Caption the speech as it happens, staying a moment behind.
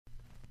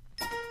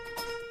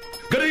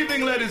Good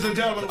evening, ladies and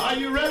gentlemen. Are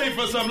you ready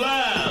for some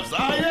laughs?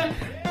 Are you?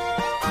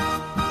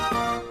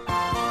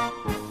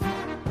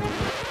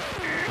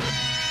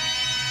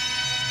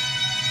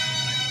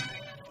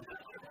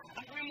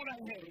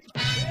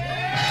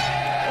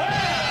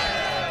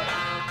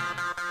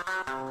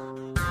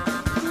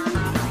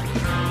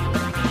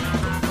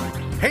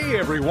 Hey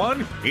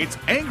everyone, it's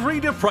Angry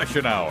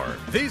Depression Hour.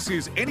 This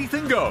is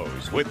Anything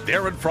Goes with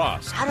Darren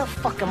Frost How the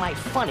fuck am I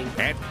funny?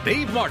 and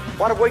Dave Martin.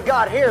 What have we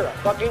got here? A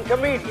fucking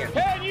comedian.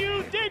 Can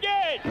you dig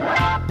it?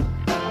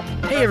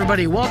 Hey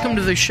everybody, welcome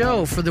to the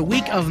show for the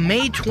week of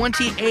May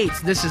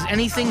 28th. This is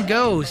Anything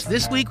Goes.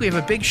 This week we have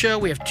a big show.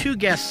 We have two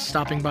guests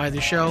stopping by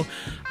the show.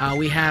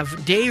 We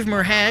have Dave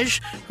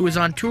Merhej, who is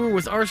on tour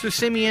with Arthur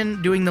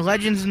Simeon doing The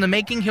Legends in the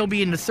Making. He'll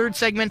be in the third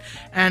segment.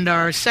 And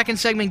our second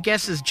segment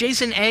guest is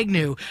Jason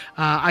Agnew.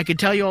 I could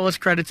tell you all his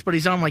credits, but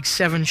he's on like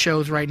 7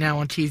 shows right now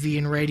on TV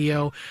and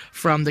radio,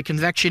 from The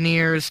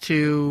Convectioneers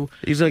to...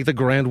 He's like the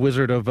Grand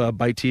Wizard of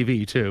Byte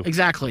TV, too.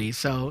 Exactly,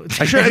 so...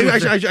 I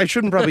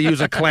shouldn't probably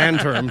use a clan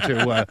term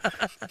to,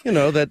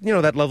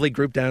 that lovely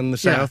group down in the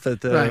south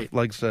that right.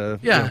 likes.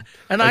 Yeah,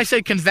 and I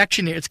say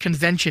convectioneer. It's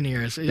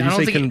conventioneers. Did you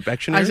say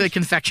convectioneers? I say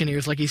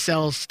confectioneers, like he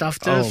sells stuff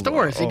to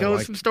stores. He goes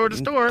like from store to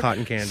store,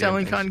 cotton candy,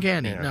 selling cotton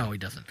candy. Yeah. No, he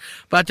doesn't.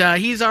 But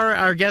he's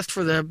our guest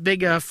for the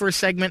big first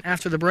segment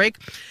after the break.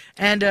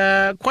 And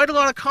quite a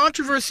lot of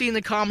controversy in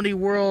the comedy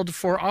world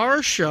for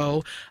our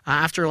show.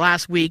 After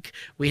last week,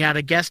 we had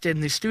a guest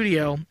in the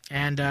studio,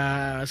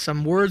 and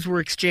some words were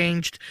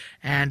exchanged,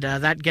 and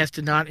that guest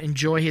did not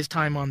enjoy his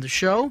time on the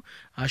show.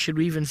 Should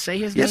we even say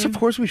his name? Yes, of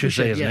course we should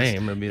say his yes.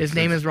 name. I mean, his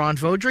name is Ron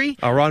Vaudry.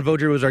 Ron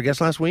Vaudry was our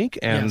guest last week,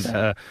 and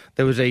Yes.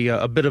 there was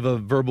a bit of a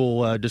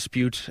verbal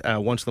dispute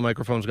once the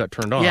microphones got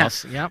turned off.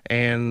 Yes, yep.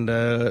 And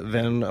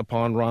then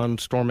upon Ron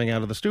storming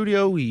out of the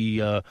studio, he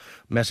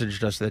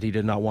messaged us that he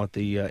did not want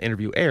the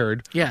interview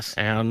aired. Yes.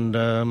 And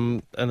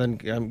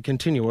then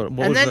continue. What And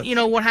was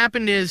then, what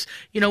happened is,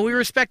 we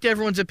respect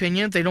everyone's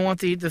opinion. If they don't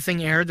want the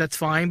thing aired, that's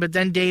fine. But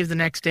then Dave the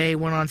next day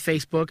went on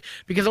Facebook,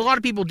 because a lot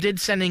of people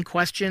did send in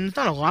questions,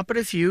 not a lot, but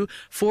a few,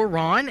 for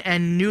Ron,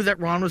 and knew that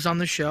Ron was on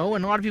the show.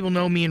 And a lot of people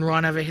know me and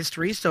Ron have a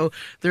history, so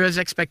there is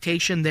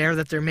expectation there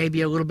that there may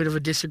be a little bit of a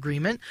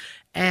disagreement.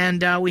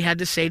 And we had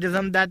to say to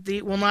them that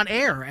it will not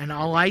air. And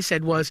all I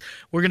said was,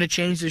 we're going to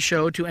change the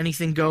show to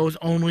Anything Goes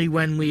only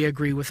when we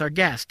agree with our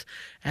guest.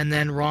 And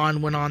then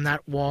Ron went on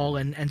that wall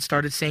and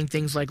started saying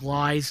things like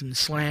lies and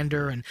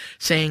slander and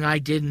saying I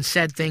did and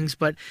said things.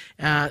 But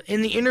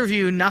in the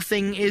interview,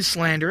 nothing is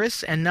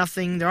slanderous and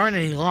there aren't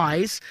any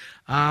lies.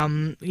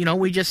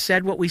 We just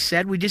said what we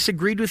said. We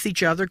disagreed with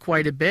each other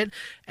quite a bit,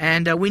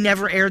 and we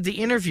never aired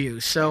the interview.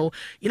 So,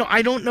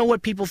 I don't know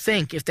what people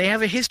think. If they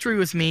have a history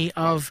with me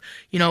of,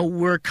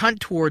 we're cunt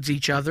towards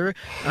each other,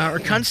 or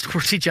cunts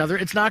towards each other,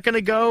 it's not going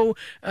to go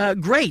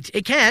great.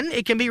 It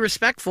can be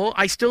respectful.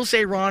 I still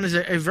say Ron is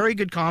a very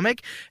good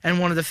comic and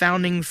one of the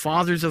founding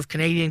fathers of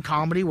Canadian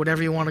comedy,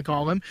 whatever you want to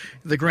call him,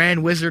 the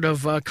Grand Wizard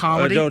of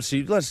comedy.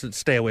 Let's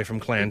stay away from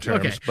clan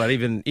terms. Okay. But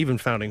even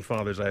founding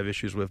fathers, I have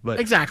issues with. But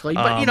exactly.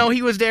 But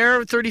he was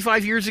there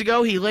 35 years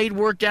ago. He laid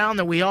work down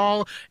that we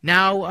all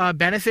now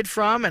benefit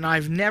from, and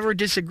I've never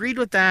disagreed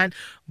with that.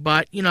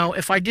 But,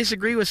 if I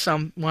disagree with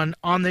someone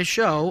on this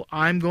show,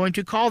 I'm going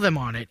to call them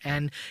on it.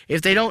 And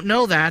if they don't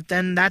know that,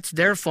 then that's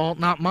their fault,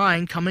 not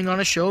mine, coming on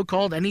a show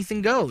called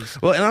Anything Goes.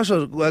 Well, and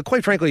also,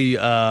 quite frankly,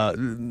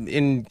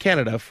 in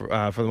Canada, for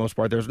the most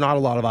part, there's not a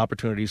lot of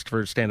opportunities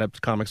for stand-up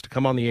comics to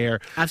come on the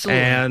air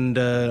Absolutely.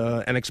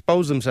 and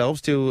expose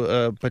themselves to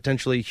a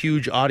potentially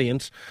huge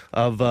audience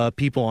of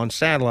people on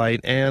satellite.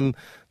 And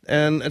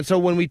so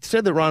when we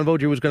said that Ron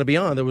Vaudry was going to be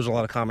on, there was a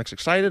lot of comics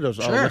excited. It was,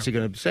 Sure. what's he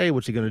going to say?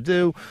 What's he going to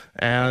do?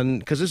 And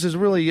because this is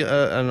really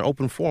an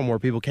open forum where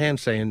people can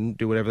say and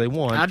do whatever they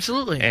want.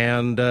 Absolutely.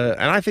 And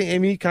I think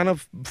Amy kind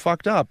of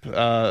fucked up,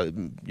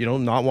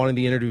 not wanting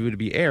the interview to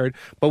be aired.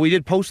 But we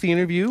did post the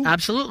interview.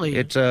 Absolutely.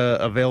 It's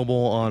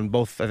available on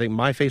both, I think,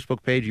 my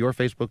Facebook page, your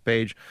Facebook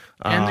page,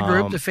 and the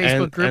group, the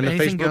Facebook group, and the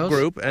Anything Facebook Goes.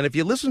 group. And if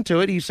you listen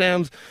to it, he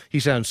sounds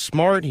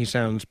smart. He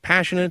sounds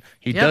passionate.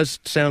 He Yep. does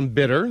sound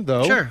bitter,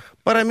 though. Sure.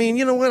 But I mean,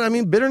 you know what? I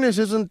mean, bitterness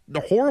isn't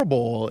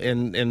horrible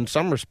in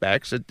some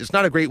respects. It's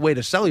not a great way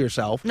to sell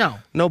yourself. No.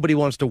 Nobody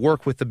wants to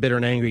work with the bitter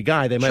and angry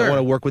guy. They might Sure. want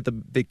to work with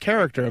the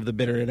character of the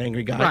bitter and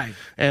angry guy. Right.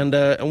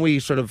 And we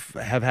sort of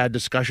have had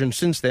discussions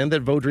since then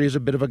that Vaudry is a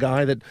bit of a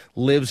guy that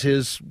lives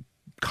his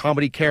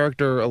comedy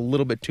character a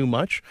little bit too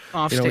much.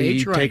 Off He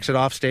stage, right. takes it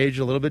off stage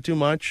a little bit too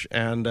much,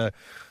 and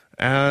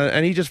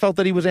he just felt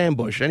that he was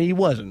ambushed, and he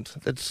wasn't.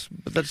 That's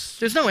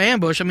There's no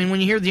ambush. I mean, when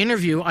you hear the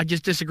interview, I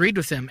just disagreed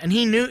with him, and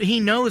he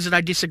knows that I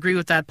disagree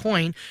with that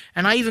point.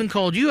 And I even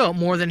called you out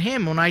more than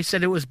him when I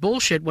said it was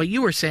bullshit what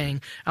you were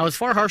saying. I was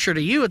far harsher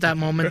to you at that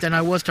moment than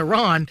I was to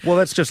Ron. well,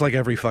 that's just like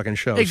every fucking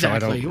show. Exactly. So I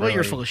don't Well, you're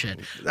really- full of shit.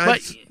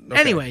 That's- But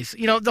okay. anyways,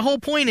 the whole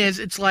point is,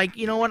 it's like,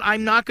 you know what?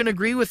 I'm not going to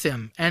agree with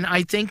him. And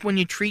I think when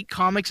you treat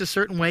comics a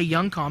certain way,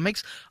 young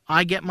comics,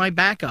 I get my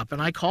back up,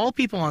 and I call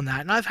people on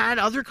that. And I've had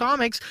other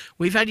comics,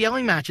 we've had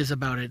yelling matches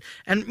about it.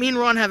 And me and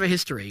Ron have a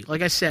history.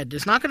 Like I said,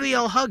 it's not going to be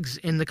all hugs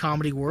in the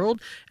comedy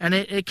world, and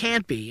it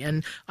can't be.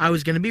 And I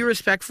was going to be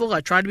respectful. I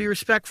tried to be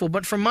respectful.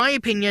 But from my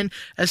opinion,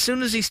 as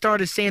soon as he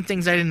started saying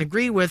things I didn't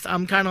agree with,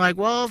 I'm kind of like,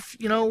 well,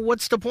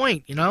 what's the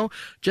point?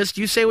 Just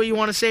you say what you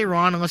want to say,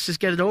 Ron, and let's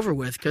just get it over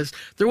with. Because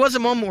there was a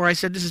moment where I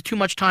said, this is too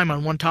much time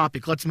on one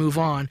topic. Let's move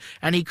on.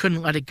 And he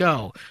couldn't let it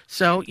go.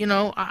 So,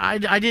 I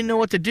didn't know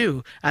what to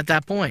do at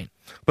that point.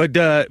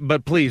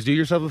 But please do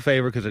yourself a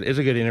favor, because it is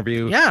a good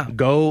interview. Yeah.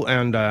 Go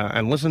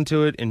and listen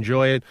to it,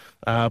 enjoy it,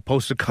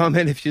 post a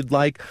comment if you'd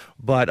like.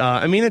 But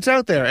it's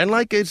out there, and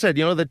like I said,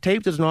 the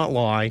tape does not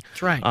lie.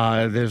 That's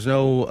right. There's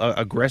no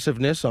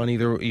aggressiveness on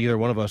either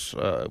one of us,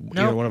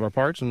 either one of our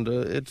parts, and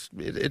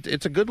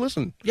it's a good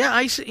listen. Yeah,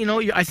 I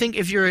think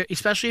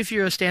especially if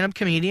you're a stand-up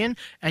comedian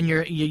and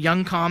you're a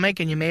young comic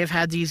and you may have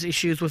had these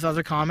issues with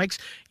other comics,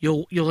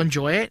 you'll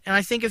enjoy it. And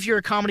I think if you're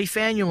a comedy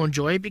fan, you'll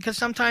enjoy it, because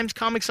sometimes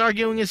comics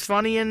arguing is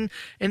funny and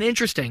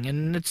interesting,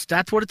 and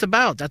that's what it's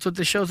about. That's what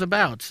the show's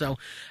about. So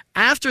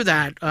after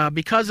that,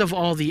 because of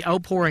all the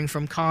outpouring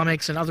from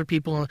comics and other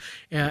people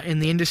in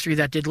the industry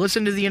that did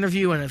listen to the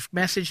interview and have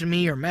messaged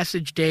me or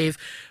messaged Dave,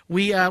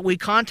 we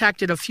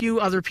contacted a few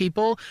other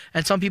people,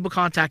 and some people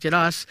contacted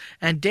us.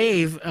 And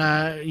Dave,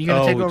 you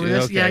gonna take over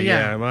this? Okay,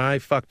 yeah. I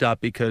fucked up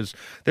because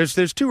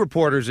there's two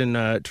reporters in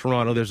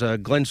Toronto. There's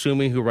Glenn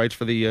Sumi, who writes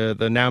for the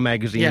Now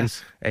magazine,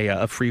 yes,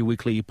 a free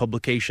weekly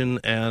publication,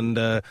 and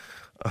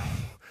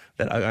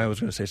I was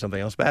going to say something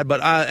else bad,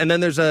 but and then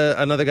there's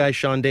another guy,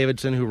 Sean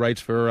Davidson, who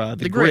writes for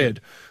The Grid,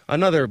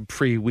 another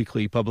free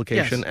weekly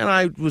publication. Yes. And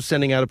I was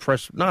sending out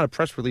not a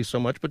press release so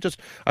much, but just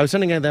I was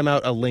sending them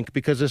out a link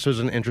because this was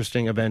an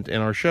interesting event in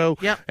our show.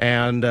 Yep.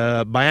 And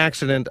by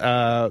accident,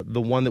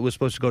 the one that was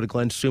supposed to go to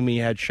Glenn Sumi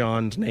had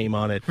Sean's name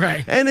on it.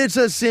 Right. And it's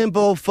a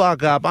simple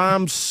fuck up.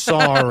 I'm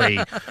sorry.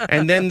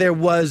 And then there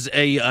was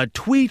a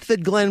tweet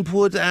that Glenn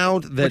put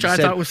out that which I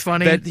thought was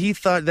funny. That he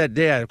thought that,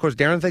 of course,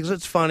 Darren thinks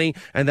it's funny,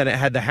 and then it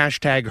had the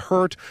hashtag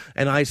hurt,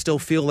 and I still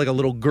feel like a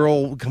little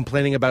girl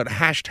complaining about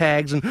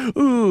hashtags and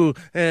ooh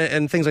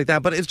and things like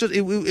that. But it's just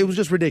it was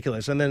just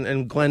ridiculous.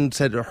 And Glenn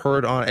said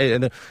hurt on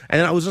and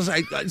I was just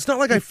it's not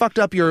like I fucked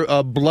up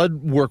your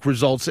blood work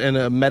results in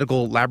a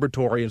medical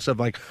laboratory and stuff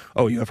like,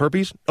 oh, you have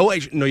herpes? Oh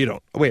wait, no you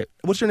don't. Wait,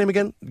 what's your name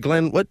again?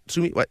 Glenn what?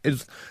 Sumi? What?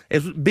 It's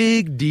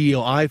big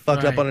deal. I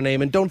fucked up on a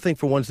name, and don't think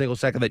for one single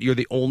second that you're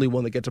the only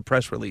one that gets a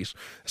press release,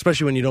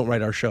 especially when you don't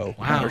write our show.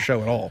 Wow. Not our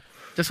show at all.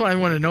 That's what I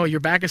want to know. Your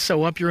back is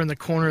so up, you're in the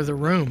corner of the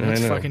room. That's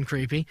fucking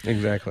creepy.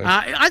 Exactly.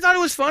 I thought it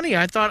was funny.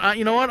 I thought,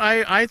 you know what?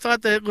 I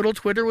thought that little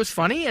Twitter was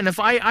funny, and if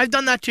I've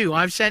done that too.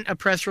 I've sent a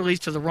press release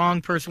to the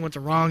wrong person with the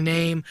wrong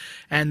name,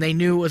 and they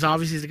knew it was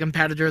obviously the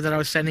competitor that I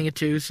was sending it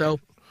to. So.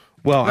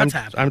 Well,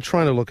 I'm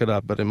trying to look it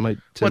up, but it might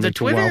take the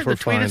a while for the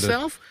tweet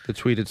itself? The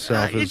tweet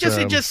itself it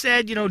just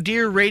said,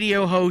 dear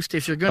radio host,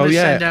 if you're going to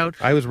send out...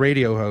 I was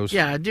radio host.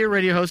 Yeah, dear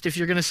radio host, if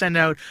you're going to send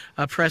out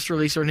a press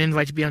release or an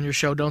invite to be on your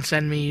show, don't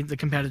send me the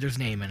competitor's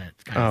name in it.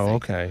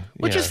 Okay.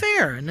 Which is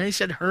fair. And then he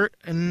said hurt,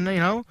 and,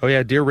 Oh,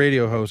 yeah, dear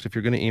radio host, if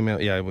you're going to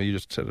email... Yeah, well, you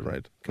just said it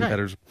right.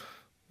 Competitors...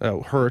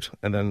 Right. Hurt,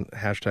 and then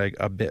hashtag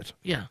a bit.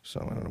 Yeah.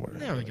 So I don't know where...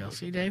 There we go.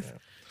 See, Dave? Yeah.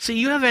 See,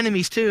 you have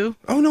enemies too.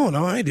 Oh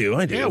no, I do.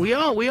 Yeah, we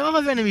all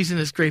have enemies in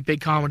this great big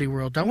comedy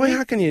world, don't we?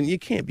 How can you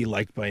can't be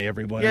liked by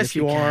everyone? Yes, if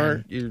you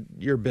are,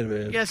 you're a bit of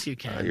a yes, you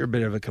can. You're a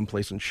bit of a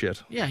complacent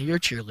shit. Yeah, you're a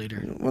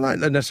cheerleader. Well,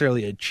 not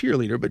necessarily a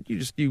cheerleader, but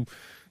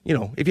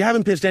if you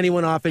haven't pissed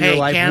anyone off in your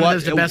life,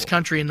 Canada's the best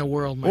country in the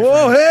world, my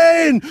friend.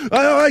 Hey, and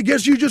I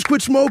guess you just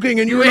quit smoking,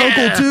 and you're an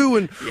uncle too,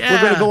 and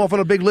we're going to go off on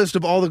a big list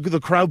of all the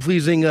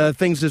crowd-pleasing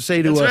things to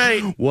say to us.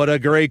 Right. What a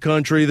great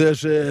country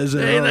this is.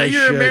 Hey,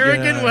 you're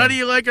American? Yeah. How do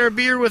you like our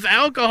beer with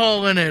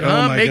alcohol in it,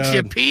 huh? Makes God.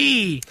 You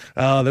pee.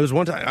 There was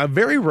one time,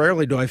 very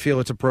rarely do I feel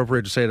it's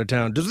appropriate to say to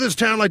town, does this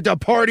town like to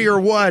party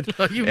or what?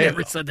 You've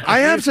never said that. I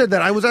have said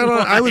that. I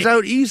was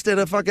out east at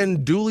a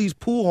fucking Dooley's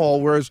pool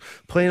hall where I was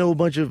playing a whole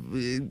bunch of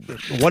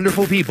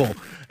wonderful people.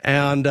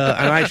 And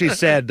I actually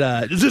said,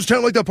 does this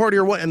town like to party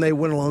or what? And they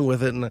went along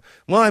with it. And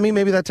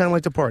maybe that town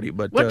like to party.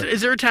 But what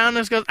is there a town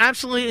that goes,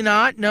 absolutely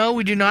not? No,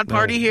 we do not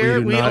party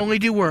here. We only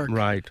do work.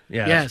 Right.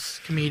 Yes.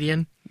 Yes,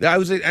 comedian. I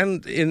was,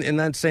 and in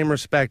that same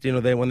respect,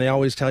 when they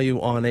always tell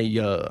you on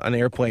an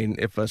airplane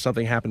if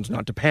something happens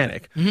not to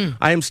panic,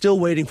 I am still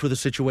waiting for the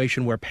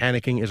situation where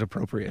panicking is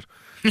appropriate.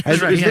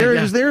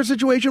 Is there a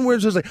situation where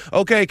it's just like,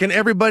 okay, can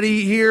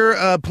everybody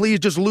here please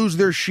just lose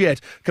their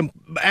shit?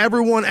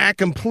 Everyone act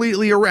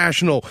completely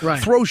irrational.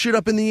 Right. Throw shit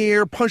up in the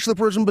air, punch the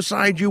person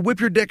beside you,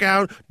 whip your dick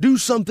out, do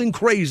something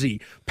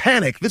crazy.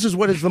 Panic. This is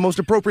what is the most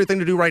appropriate thing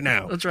to do right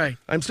now. That's right.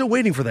 I'm still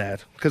waiting for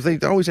that because they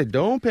always say,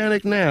 don't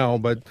panic now,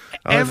 but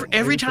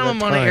every time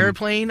I'm on an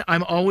airplane,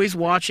 I'm always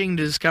watching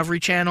the Discovery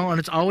Channel, and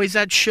it's always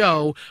that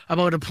show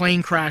about a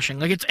plane crashing.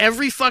 Like, it's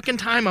every fucking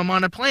time I'm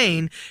on a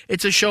plane,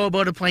 it's a show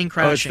about a plane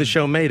crashing. Oh, it's the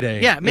show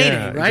Mayday. Yeah,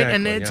 Mayday, right? Exactly,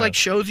 and it's like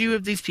shows you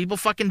of these people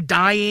fucking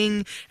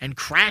dying and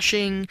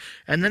crashing.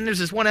 And then there's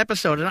this one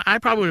episode, and I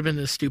probably would have been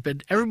this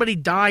stupid. Everybody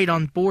died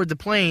on board the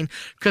plane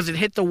because it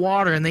hit the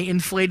water and they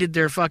inflated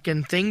their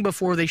fucking thing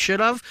before they should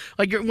have.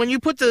 Like, when you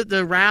put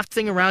the raft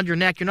thing around your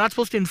neck, you're not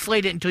supposed to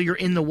inflate it until you're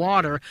in the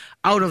water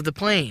out of the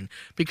plane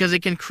because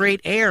it can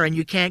create air and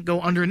you can't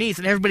go underneath.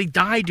 And everybody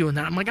died doing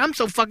that. I'm like, I'm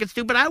so fucking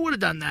stupid. I would have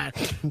done that.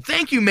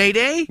 Thank you,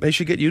 Mayday. They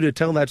should get you to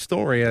tell that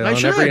story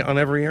on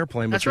every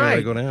airplane before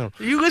they go down.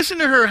 You listen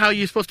to her how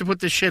you're supposed to put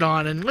this shit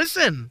on, and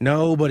listen.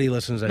 Nobody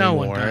listens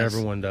anymore. No one does.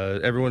 Everyone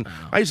does. Everyone.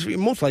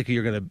 Most likely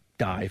you're gonna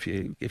die if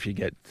you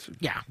get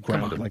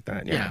grounded like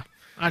that. Yeah.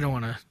 I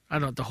don't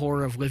the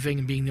horror of living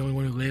and being the only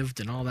one who lived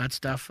and all that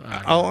stuff.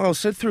 I'll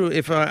sit through.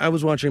 If I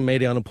was watching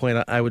Mayday on a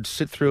plane, I would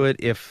sit through it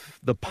if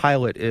the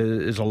pilot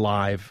is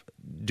alive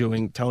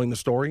telling the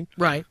story.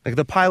 Right. Like,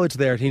 the pilot's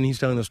there and he's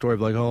telling the story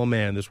of, like, oh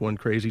man, this one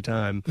crazy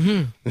time.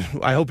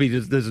 Mm-hmm. I hope he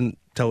just doesn't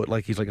tell it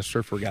like he's like a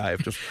surfer guy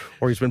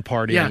or he's been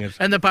partying. Yeah,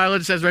 and the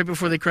pilot says right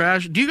before they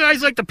crash, do you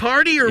guys like to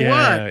party or what?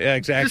 Yeah,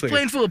 exactly. This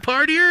plane full of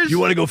partiers? You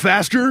want to go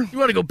faster? You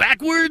want to go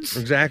backwards?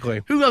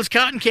 Exactly. Who loves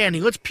cotton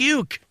candy? Let's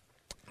puke.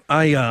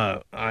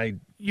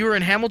 You were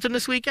in Hamilton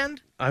this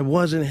weekend? I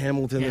was in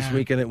Hamilton this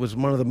weekend. It was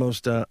one of the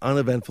most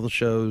uneventful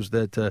shows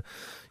that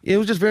it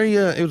was just very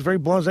it was very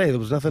blasé. There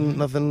was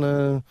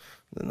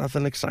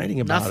nothing exciting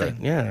about it.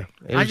 Yeah.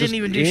 I didn't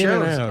even do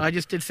shows. I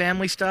just did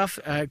family stuff.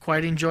 I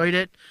quite enjoyed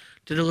it.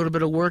 Did a little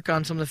bit of work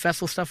on some of the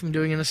festival stuff I'm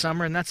doing in the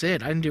summer, and that's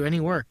it. I didn't do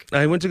any work.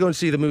 I went to go and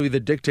see the movie The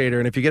Dictator,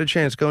 and if you get a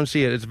chance, go and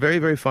see it. It's very,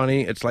 very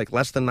funny. It's like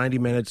less than 90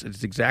 minutes.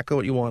 It's exactly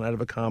what you want out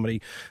of a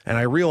comedy. And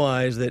I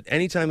realized that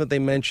anytime that they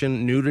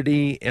mention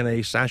nudity in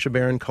a Sacha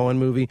Baron Cohen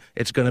movie,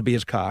 it's going to be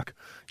his cock.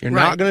 You're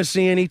not going to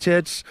see any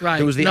tits. Right.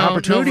 There was the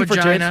opportunity for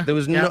tits. There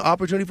was no Yep.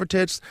 opportunity for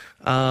tits,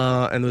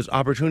 and there was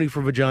opportunity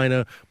for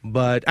vagina.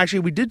 But actually,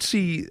 we did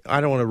see,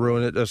 I don't want to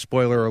ruin it, a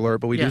spoiler alert,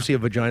 but we do see a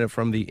vagina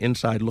from the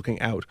inside looking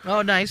out.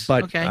 Oh, nice.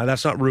 But okay.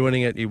 That's not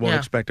ruining it. You won't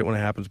expect it when it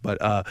happens. But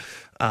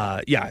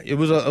it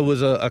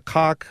was a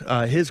cock,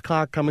 his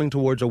cock coming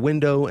towards a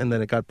window, and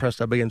then it got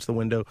pressed up against the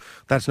window.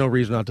 That's no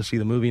reason not to see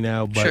the movie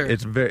now. But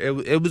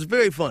it was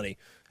very funny.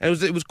 And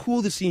it was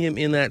cool to see him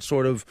in that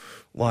sort of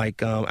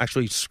like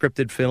actually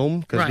scripted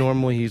film because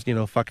normally he's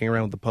fucking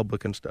around with the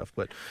public and stuff.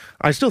 But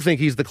I still think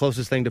he's the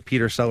closest thing to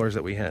Peter Sellers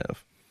that we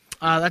have.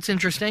 That's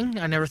interesting.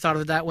 I never thought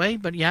of it that way,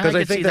 but yeah, I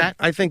can see that.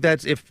 I think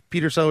that's if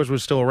Peter Sellers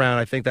was still around.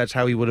 I think that's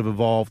how he would have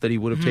evolved. That he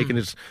would have taken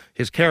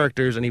his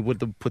characters and he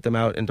would have put them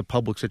out into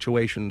public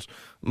situations,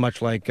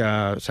 much like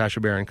Sacha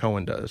Baron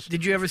Cohen does.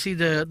 Did you ever see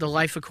the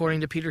Life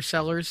According to Peter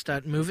Sellers,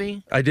 that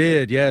movie? I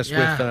did. Yes,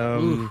 Yeah.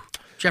 with.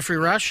 Jeffrey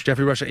Rush?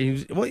 Jeffrey Rush.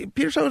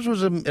 Peter Sellers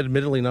was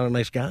admittedly not a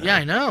nice guy. Yeah,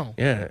 I know.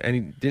 Yeah,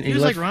 and he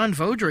was like Ron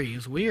Vaudreuil. He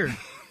was weird.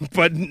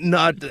 But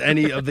not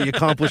any of the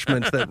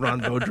accomplishments that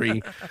Ron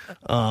Vaudreuil.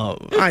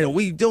 I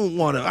don't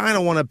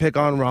want to pick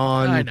on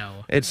Ron. I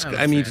know.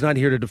 He's not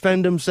here to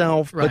defend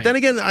himself. Right. But then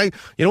again,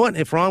 you know what?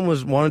 If Ron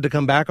wanted to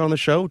come back on the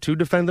show to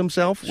defend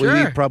himself,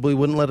 we probably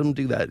wouldn't let him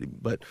do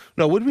that. But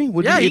no, would we?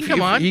 He can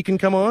come on. He can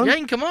come on. Yeah, he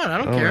can come on. I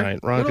don't care. All right,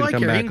 Ron can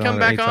come back on. He can come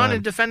back on anytime.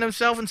 and defend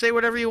himself and say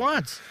whatever he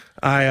wants.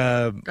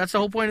 That's the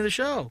whole point of the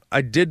show.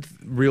 I did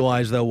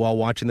realize, though, while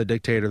watching The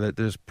Dictator, that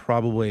there's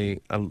probably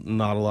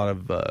not a lot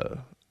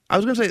of. I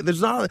was going to say,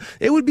 there's not.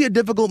 It would be a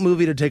difficult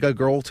movie to take a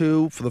girl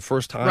to for the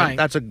first time. Right.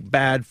 That's a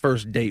bad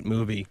first date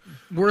movie.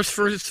 Worst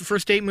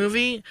first date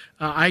movie?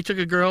 I took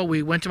a girl.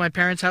 We went to my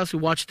parents' house. We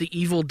watched The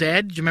Evil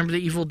Dead. Do you remember The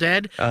Evil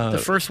Dead? The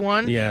first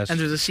one? Yes. And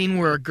there's a scene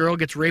where a girl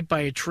gets raped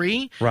by a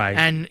tree. Right.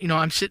 And,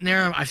 I'm sitting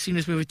there. I've seen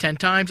this movie 10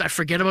 times. I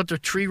forget about the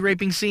tree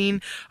raping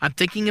scene. I'm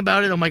thinking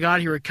about it. Oh, my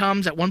God, here it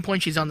comes. At one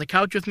point, she's on the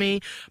couch with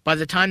me. By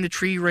the time the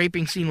tree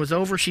raping scene was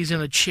over, she's in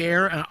a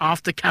chair and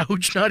off the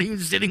couch, not even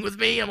sitting with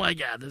me. I'm like,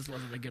 yeah, this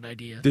wasn't a good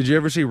idea. Did you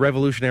ever see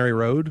Revolutionary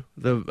Road?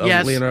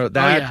 Yes.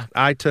 Leonardo.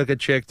 I took a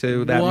chick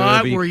to that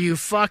movie. What were you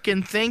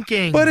fucking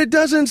thinking? But it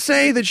doesn't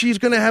say that she's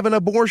going to have an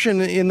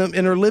abortion in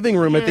her living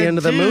room at the end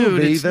of the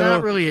movie. It's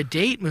not really a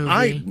date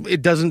movie.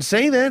 It doesn't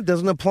say that. It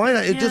doesn't apply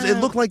that. It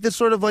looked like this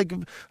sort of like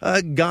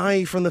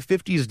guy from the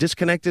 50s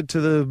disconnected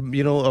to the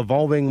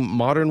evolving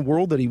modern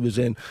world that he was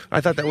in. I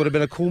thought that would have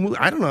been a cool movie.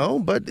 I don't know,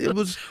 but it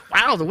was.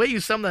 Wow, the way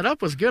you summed that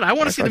up was good. I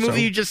want to see the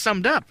movie you just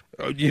summed up.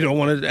 You don't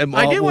want to.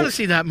 I did want to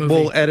see that movie.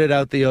 We'll edit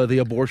out the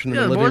abortion in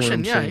the living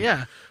room.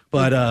 Yeah.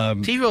 But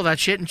TiVo that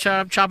shit and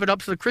chop it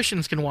up so the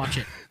Christians can watch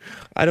it.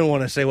 I don't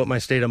want to say what my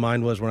state of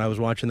mind was when I was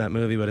watching that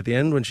movie, but at the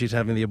end when she's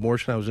having the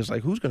abortion, I was just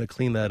like, "Who's going to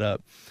clean that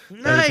up?"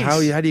 Nice. How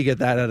do you get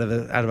that out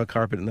of a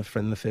carpet in the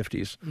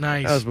 50s?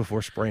 Nice. That was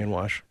before spray and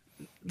wash.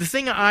 The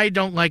thing I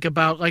don't like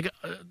about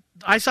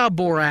I saw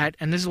Borat,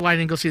 and this is why I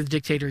didn't go see The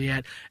Dictator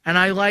yet. And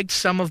I liked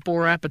some of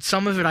Borat, but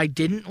some of it I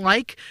didn't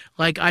like.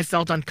 Like, I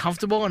felt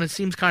uncomfortable, and it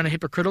seems kind of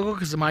hypocritical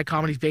because my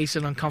comedy's based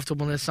on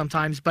uncomfortableness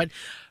sometimes. But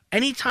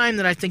anytime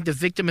that I think the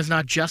victim is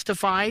not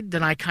justified,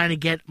 then I kind of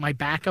get my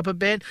back up a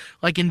bit.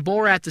 Like in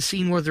Borat, the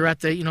scene where they're at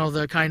the,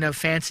 the kind of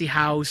fancy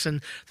house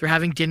and they're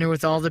having dinner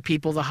with all the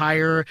people, the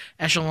higher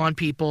echelon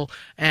people,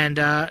 and,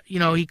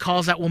 he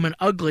calls that woman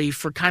ugly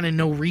for kind of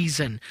no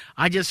reason.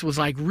 I just was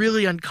like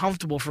really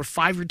uncomfortable for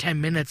 5 or 10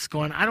 minutes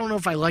going, I don't know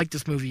if I like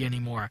this movie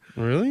anymore.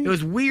 Really? It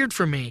was weird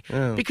for me.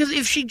 Yeah. Because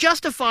if she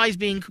justifies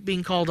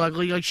being called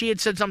ugly, like she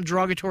had said something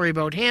derogatory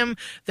about him,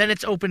 then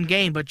it's open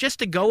game. But just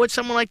to go at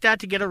someone like that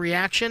to get a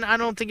reaction, I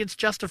don't think it's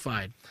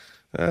justified.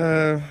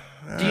 Do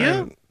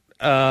you?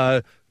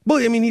 Well,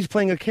 I mean, he's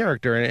playing a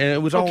character, and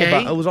it was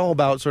all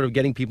about sort of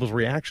getting people's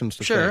reactions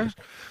to things.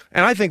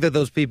 And I think that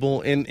those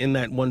people in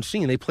that one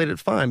scene, they played it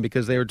fine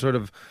because they were sort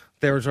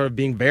of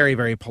being very,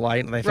 very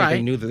polite, and I think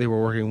they knew that they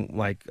were working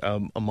like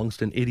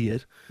amongst an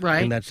idiot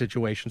in that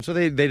situation. So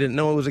they didn't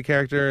know it was a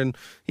character, and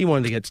he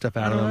wanted to get stuff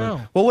out of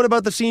them. Well, what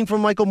about the scene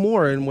from Michael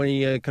Moore and when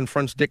he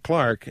confronts Dick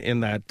Clark in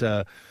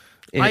that?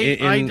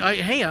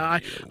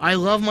 I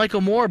love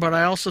Michael Moore, but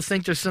I also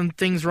think there's some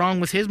things wrong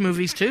with his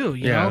movies too.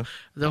 You know,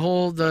 the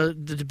whole the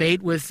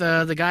debate with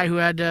the guy who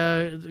had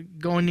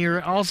going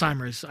near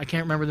Alzheimer's. I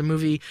can't remember the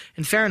movie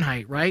in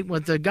Fahrenheit, right,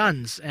 with the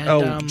guns.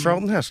 And,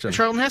 Charlton Heston.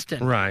 Charlton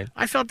Heston, right?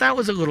 I felt that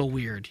was a little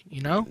weird.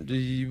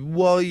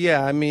 Well,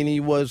 yeah. I mean, he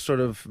was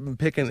sort of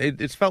picking.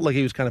 It felt like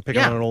he was kind of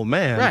picking on an old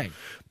man, right?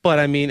 But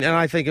I mean, and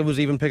I think it was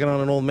even picking on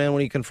an old man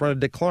when he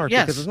confronted Dick Clark.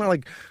 Yes. Because it's not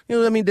like,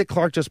 Dick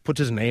Clark just puts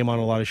his name on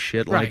a lot of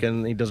shit,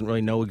 and he doesn't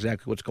really know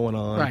exactly what's going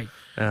on. Right.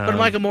 But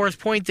Michael Moore's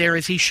point there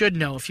is he should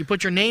know. If you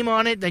put your name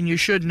on it, then you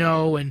should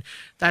know, and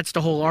that's the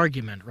whole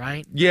argument,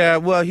 right? Yeah,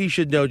 well, he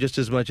should know just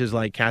as much as,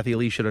 like, Kathy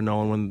Lee should have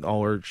known when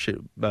all her shit,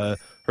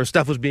 her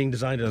stuff was being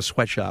designed in a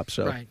sweatshop,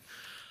 so. Right.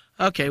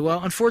 Okay,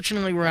 well,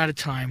 unfortunately, we're out of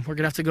time. We're going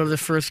to have to go to the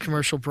first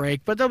commercial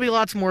break, but there'll be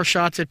lots more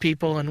shots at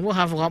people, and we'll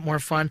have a lot more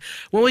fun.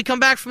 When we come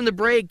back from the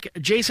break,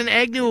 Jason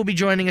Agnew will be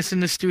joining us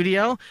in the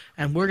studio,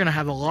 and we're going to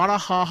have a lot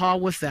of ha-ha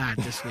with that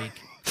this week.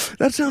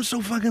 That sounds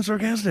so fucking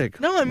sarcastic.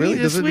 No, I mean,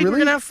 this week we're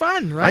going to have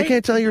fun, right? I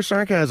can't tell your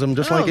sarcasm,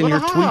 just like in your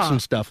tweets and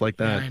stuff like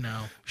that. Yeah, I know.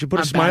 You should put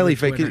a smiley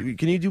face.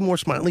 Can you do more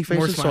smiley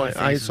faces,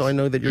 so I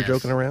know that you're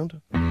joking around?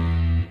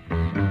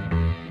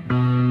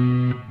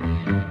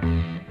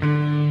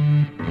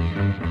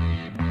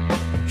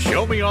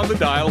 Show me on the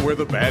dial where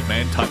the bad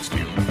man touched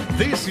you.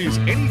 This is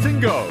Anything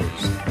Goes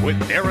with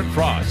Darren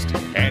Frost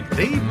and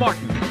Dave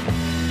Martin.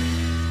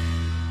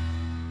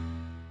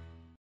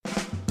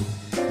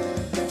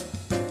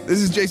 This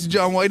is Jason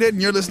John Whitehead,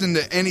 and you're listening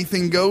to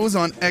Anything Goes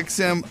on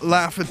XM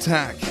Laugh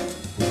Attack.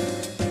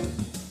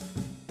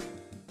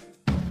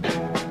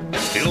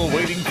 Still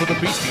waiting for the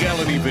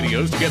bestiality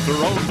videos to get their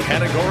own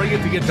category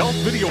at the Adult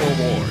Video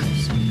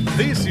Awards.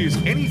 This is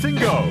Anything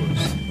Goes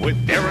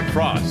with Darren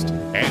Frost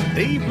and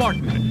Dave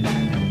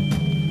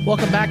Martin.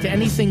 Welcome back to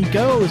Anything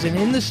Goes, and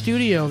in the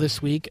studio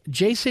this week,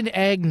 Jason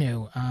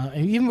Agnew.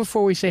 And even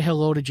before we say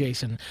hello to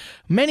Jason,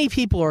 many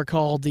people are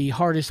called the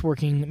hardest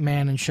working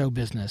man in show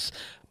business,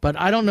 but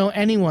I don't know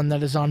anyone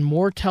that is on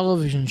more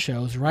television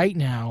shows right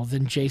now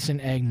than Jason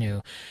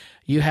Agnew.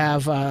 You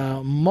have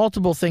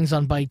multiple things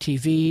on Bite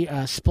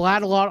TV,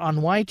 Splat-A-Lot on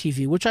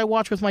YTV, which I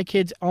watch with my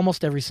kids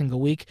almost every single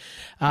week.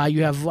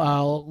 You have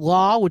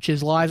Law, which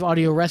is live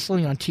audio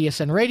wrestling on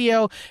TSN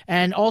Radio.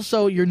 And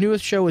also your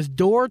newest show is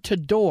Door to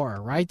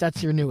Door, right?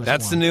 That's your newest one.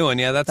 That's the new one,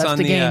 yeah. That's on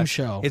the game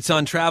show. It's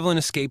on Travel and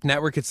Escape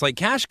Network. It's like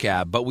Cash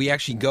Cab, but we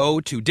actually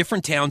go to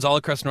different towns all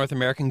across North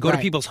America and go to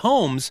people's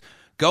homes,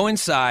 go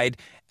inside,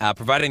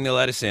 providing they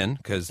let us in,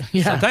 because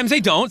sometimes they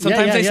don't.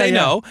 Sometimes they say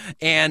no.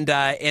 And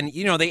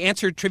they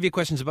answer trivia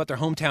questions about their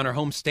hometown or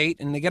home state,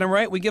 and they get them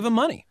right. We give them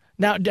money.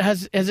 Now,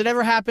 has it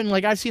ever happened?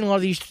 Like, I've seen a lot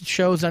of these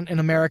shows in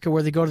America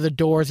where they go to the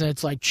doors and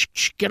it's like,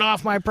 get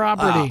off my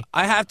property.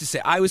 I have to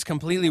say, I was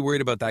completely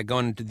worried about that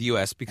going into the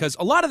U.S. because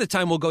a lot of the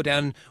time we'll go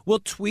down,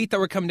 we'll tweet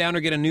that we're coming down or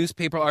get a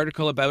newspaper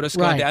article about us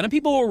going down, and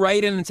people will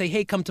write in and say,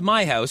 hey, come to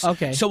my house.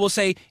 Okay. So we'll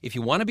say, if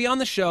you want to be on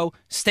the show,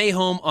 stay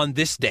home on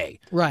this day.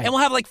 Right. And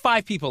we'll have like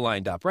 5 people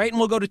lined up, right? And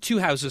we'll go to 2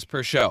 houses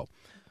per show.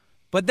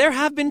 But there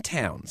have been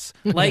towns,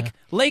 like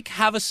Lake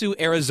Havasu,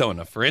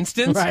 Arizona, for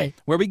instance,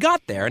 where we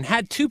got there and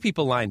had 2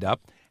 people lined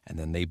up, and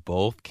then they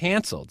both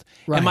canceled.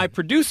 Right. And my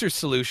producer's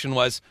solution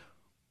was,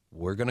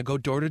 we're going to go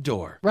door to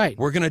door. Right.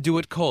 We're going to do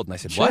it cold. And I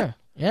said, what?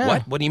 Yeah.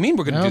 What? What do you mean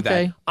we're going to do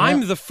that? Yeah.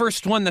 I'm the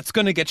first one that's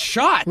going to get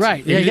shot.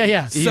 Right. Yeah.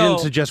 You didn't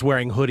suggest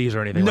wearing hoodies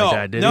or anything like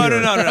that, did you? No.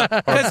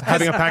 Or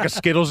having a pack of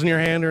Skittles in your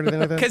hand or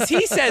anything like that? Because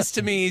he says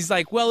to me, he's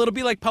like, well, it'll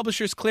be like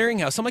Publishers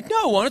Clearinghouse. I'm like,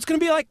 no, it's going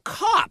to be like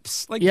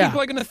cops. Like, people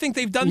are going to think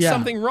they've done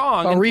something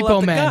wrong and pull out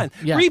the gun.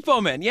 Yeah.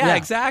 Repo men. Yeah,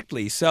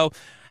 exactly. So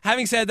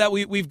having said that,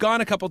 we've gone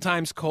a couple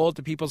times cold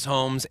to people's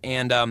homes,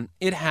 and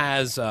it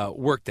has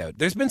worked out.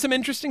 There's been some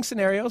interesting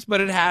scenarios,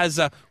 but it has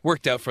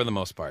worked out for the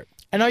most part.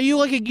 And are you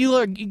like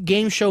a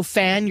game show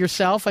fan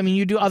yourself? I mean,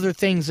 you do other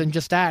things than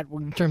just that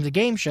in terms of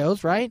game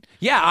shows, right?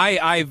 Yeah,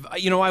 I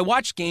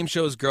watched game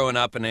shows growing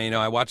up, and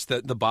I watched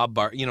the Bob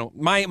Barker.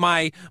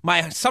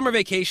 My summer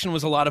vacation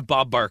was a lot of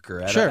Bob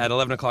Barker at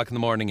 11 o'clock in the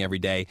morning every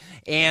day,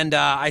 and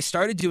I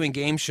started doing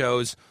game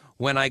shows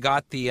when I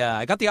got the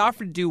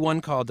offer to do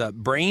one called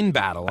Brain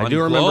Battle. I on do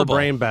remember Global.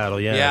 Brain Battle,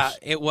 yes.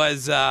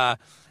 Yeah,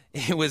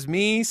 it was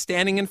me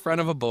standing in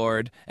front of a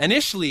board.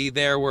 Initially,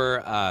 there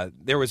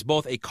was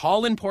both a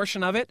call-in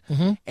portion of it,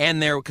 and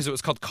because it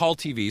was called Call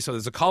TV, so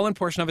there's a call-in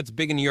portion of it. It's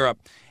big in Europe,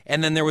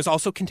 and then there was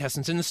also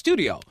contestants in the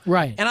studio.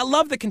 Right. And I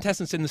love the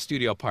contestants in the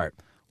studio part.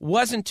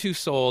 Wasn't too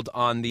sold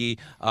on the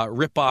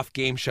rip-off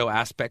game show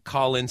aspect.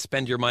 Call in,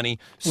 spend your money,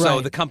 so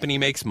Right. the company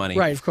makes money.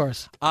 Right, of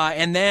course.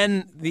 And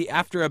then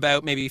after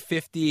about maybe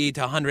 50 to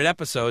 100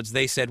 episodes,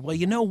 they said, well,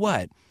 you know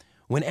what?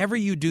 Whenever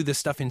you do this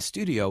stuff in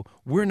studio,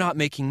 we're not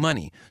making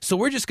money. So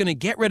we're just going to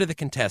get rid of the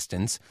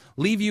contestants,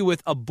 leave you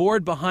with a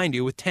board behind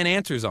you with 10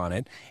 answers on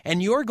it,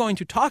 and you're going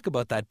to talk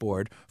about that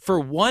board for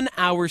 1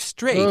 hour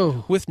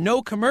straight with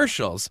no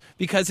commercials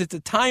because it's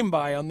a time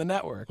buy on the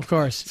network. Of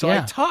course. So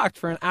yeah. I talked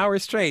for an hour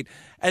straight.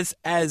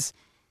 As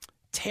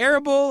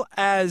terrible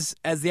as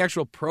the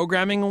actual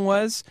programming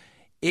was,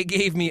 it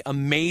gave me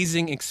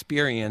amazing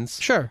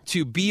experience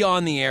to be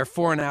on the air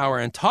for an hour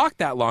and talk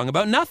that long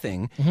about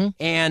nothing,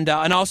 and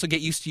also get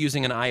used to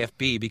using an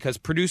IFB because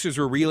producers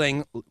were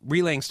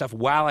relaying stuff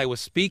while I was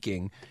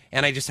speaking,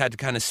 and I just had to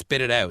kind of spit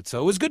it out. So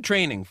it was good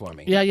training for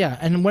me. Yeah, yeah.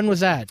 And when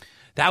was that?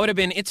 That would have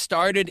been, it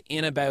started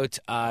in about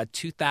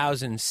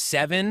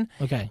 2007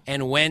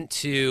 and went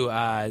to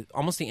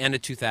almost the end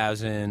of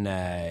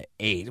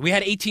 2008. We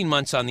had 18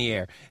 months on the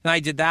air. And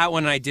I did that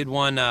one, and I did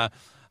one...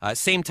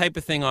 same type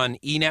of thing on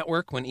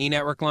E-Network when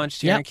E-Network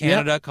launched here in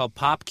Canada called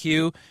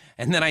PopQ.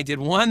 And then I did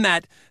one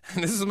that,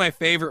 this is my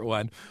favorite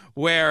one,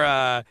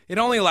 where it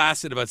only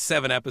lasted about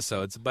 7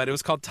 episodes, but it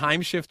was called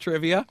Time Shift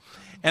Trivia.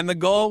 And the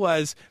goal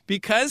was,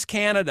 because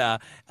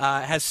Canada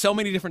has so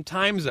many different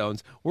time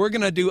zones, we're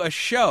going to do a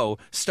show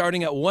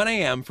starting at 1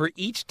 a.m. for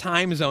each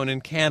time zone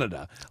in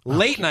Canada.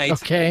 Late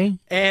nights. Okay.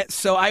 And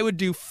so I would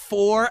do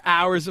 4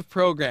 hours of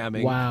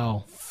programming.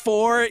 Wow.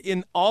 4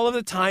 in all of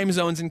the time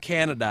zones in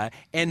Canada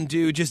and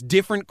do just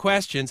different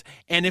questions.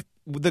 And if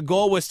the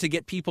goal was to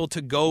get people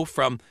to go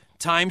from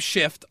time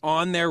shift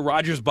on their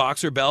Rogers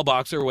box or Bell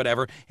box or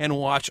whatever and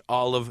watch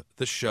all of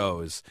the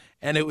shows.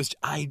 And it was,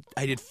 I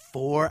did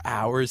 4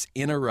 hours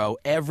in a row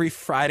every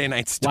Friday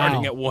night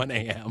starting at 1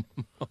 a.m.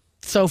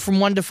 So from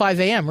 1 to 5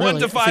 a.m., really?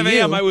 1 to 5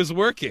 a.m. I was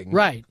working.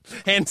 Right.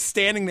 And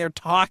standing there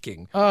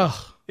talking. Ugh.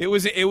 It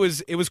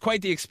was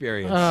quite the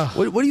experience.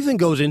 What do you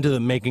think goes into the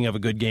making of a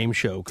good game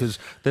show? Because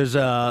there's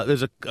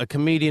a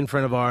comedian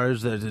friend of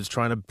ours that is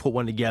trying to put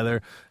one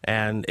together,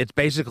 and it's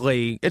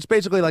basically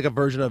like a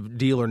version of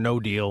Deal or No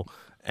Deal.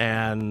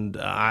 And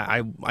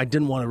I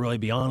didn't want to really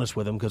be honest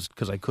with him because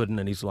I couldn't,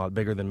 and he's a lot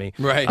bigger than me.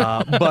 Right.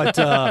 But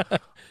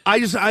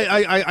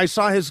I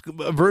saw his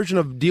version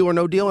of Deal or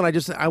No Deal,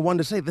 and I wanted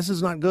to say this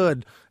is not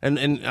good. And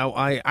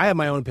I have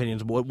my own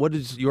opinions. What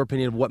is your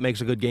opinion of what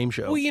makes a good game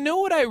show? Well, you know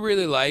what I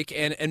really like,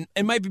 and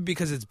it might be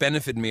because it's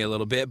benefited me a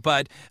little bit,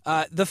 but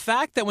the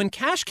fact that when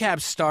Cash Cab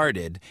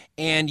started,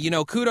 and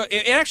Kudo,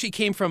 it actually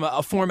came from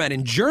a format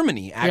in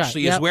Germany.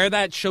 Actually, is where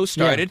that show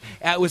started.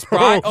 It was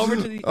brought over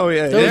to the.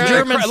 Those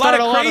Germans a lot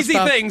of lot crazy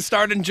things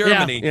started in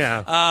Germany.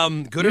 Yeah.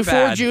 Good you or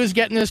bad. 4 Jews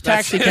get in this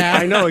taxi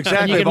cab. I know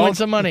exactly. And you can win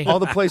some money. All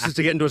the places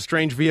to get into a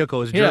strange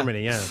vehicle is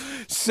Germany. Yeah.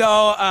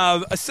 So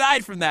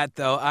aside from that,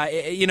 though,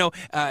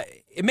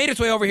 it made its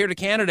way over here to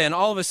Canada, and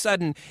all of a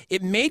sudden,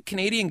 it made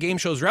Canadian game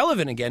shows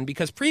relevant again,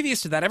 because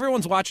previous to that,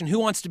 everyone's watching Who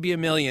Wants to Be a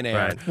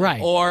Millionaire? Right.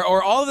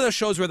 Or all of those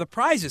shows where the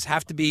prizes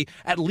have to be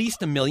at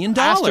least $1 million.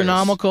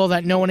 Astronomical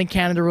that no one in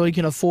Canada really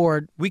can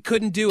afford. We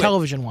couldn't do it.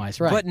 Television-wise,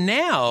 right. But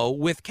now,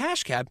 with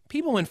Cash Cab,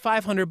 people win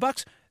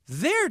 $500.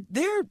 They're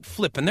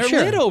flipping their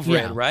lid over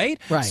it, right?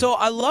 Right. So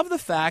I love the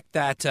fact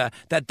that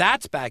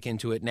that's back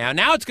into it now.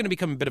 Now it's going to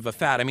become a bit of a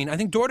fad. I mean, I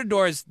think Door to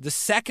Door is the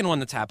second one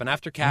that's happened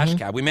after Cash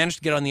Cab. We managed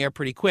to get on the air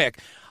pretty quick.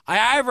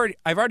 I've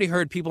already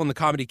heard people in the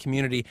comedy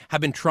community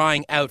have been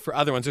trying out for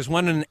other ones. There's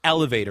one in an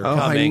elevator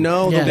coming. I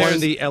know the Yes. one in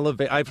the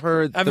elevator. I've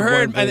heard.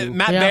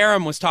 Matt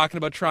Barham was talking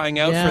about trying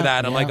out for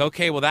that. I'm Yeah. like,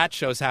 okay, well, that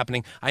show's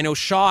happening. I know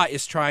Shaw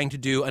is trying to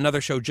do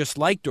another show just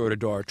like Door to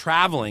Door,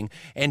 traveling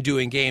and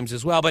doing games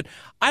as well. But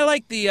I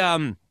like the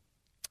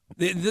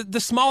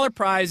smaller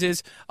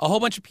prizes, a whole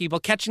bunch of people,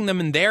 catching them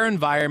in their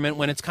environment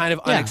when it's kind of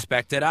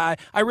unexpected. I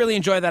really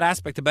enjoy that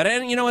aspect about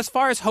it. And, as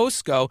far as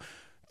hosts go,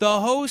 the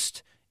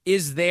host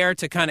is there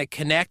to kind of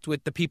connect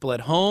with the people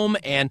at home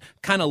and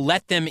kind of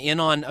let them in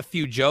on a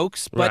few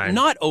jokes, but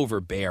not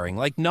overbearing,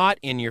 like not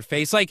in your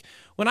face. Like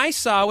when I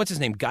saw, what's his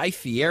name, Guy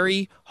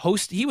Fieri,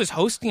 he was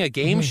hosting a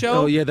game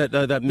show. Oh, yeah,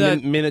 that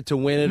Minute to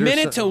Win It.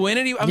 Minute to Win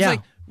It. I was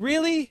like,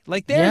 really?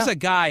 Like, there's a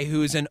guy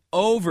who's an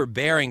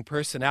overbearing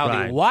personality.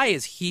 Right. Why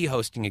is he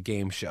hosting a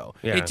game show?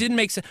 Yeah. It didn't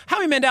make sense.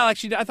 Howie Mandel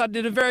actually, I thought,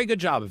 did a very good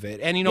job of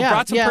it. And,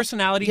 brought some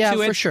personality to it.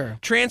 Yeah, for sure.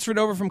 Transferred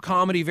over from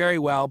comedy very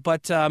well.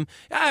 But, I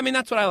mean,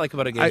 that's what I like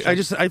about a game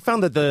show. I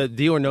found that the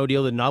Deal or No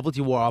Deal, the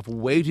novelty wore off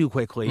way too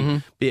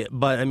quickly.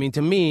 But, I mean,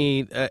 to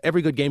me,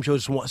 every good game show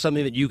is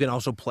something that you can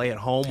also play at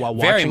home while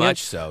watching Very it.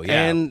 much so,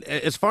 yeah. And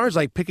as far as,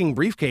 like, picking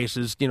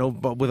briefcases,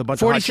 but with a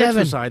bunch 47. of hot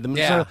chicks beside them.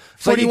 Yeah. So,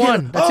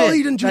 41. That's oh, it.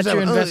 you didn't choose That's that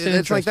your one. vested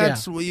it's like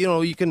interest,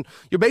 that's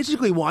you're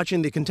basically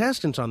watching the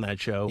contestants on that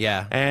show.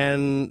 Yeah.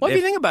 And well, if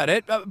you think about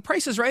it,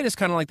 Price is Right is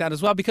kind of like that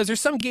as well, because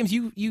there's some games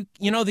you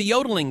know, the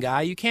yodeling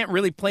guy, you can't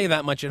really play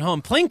that much at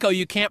home. Plinko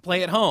you can't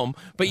play at home,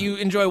 but you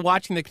enjoy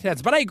watching the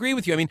contestants. But I agree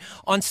with you. I mean,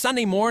 on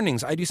Sunday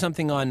mornings I do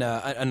something on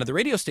another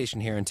radio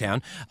station here in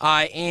town,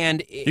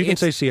 and you can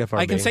say CFRB.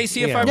 I can say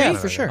CFRB. Yeah,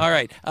 for sure. All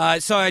right.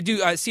 So I do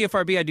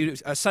CFRB. I do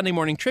Sunday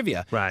morning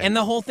trivia, right? And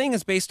the whole thing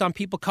is based on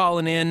people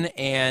calling in,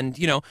 and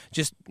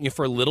just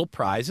for little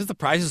prizes. The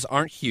prizes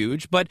aren't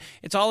huge, but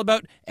it's all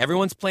about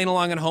everyone's playing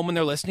along at home when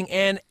they're listening,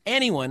 and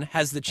anyone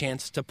has the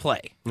chance to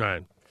play.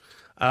 Right.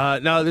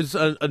 Now there's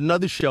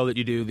another show that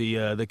you do,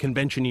 the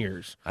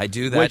Conventioneers. I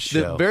do that which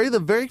show. The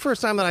very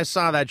first time that I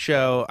saw that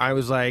show, I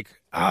was like,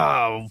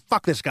 oh,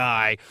 fuck this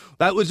guy.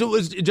 It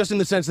was just in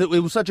the sense that it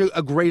was such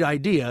a great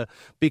idea,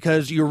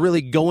 because you're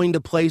really going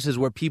to places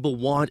where people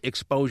want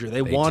exposure.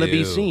 They want to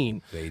be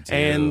seen. They do.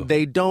 And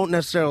they don't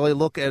necessarily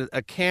look at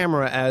a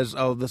camera as,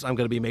 oh, this I'm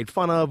going to be made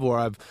fun of,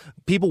 or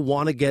people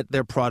want to get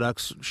their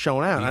products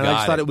shown out. And I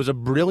just thought it was a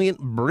brilliant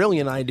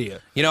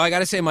idea. I got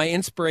to say, my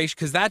inspiration,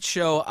 because that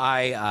show,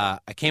 I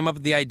came up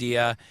with the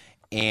idea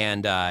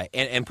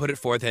and put it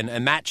forth.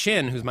 And Matt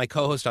Chin, who's my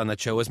co-host on that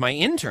show, was my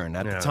intern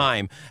at the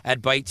time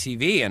at Byte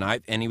TV,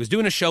 and he was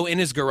doing a show in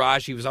his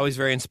garage. He was always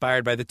very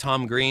inspired by the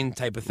Tom Green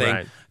type of thing.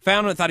 Right.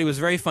 Found him, thought he was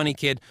a very funny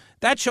kid.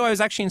 That show I was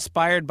actually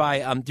inspired by.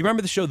 Do you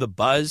remember the show The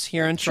Buzz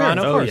here in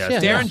Toronto? Of course.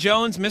 Yes. Darren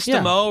Jones,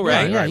 Mr. Mo,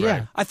 right?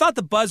 Yeah. I thought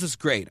The Buzz was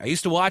great. I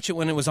used to watch it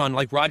when it was on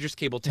like Rogers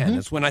Cable 10.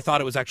 That's when I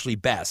thought it was actually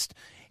best.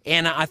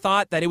 And I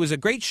thought that it was a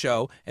great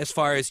show as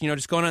far as,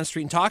 just going on the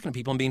street and talking to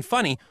people and being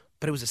funny.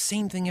 But it was the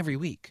same thing every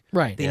week.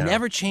 Right. They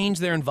never changed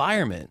their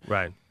environment.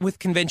 Right. With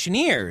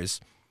Conventioneers,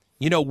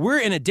 we're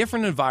in a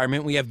different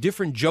environment. We have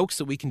different jokes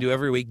that we can do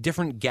every week,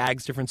 different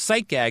gags, different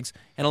sight gags.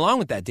 And along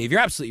with that, Dave,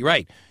 you're absolutely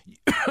right.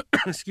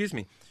 Excuse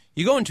me.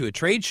 You go into a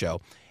trade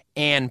show,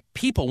 and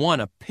people want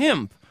to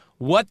pimp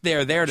what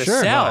they're there to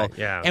sell. Right,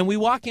 yeah. And we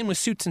walk in with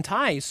suits and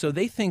ties, so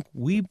they think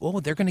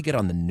they're going to get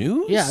on the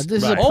news? Yeah,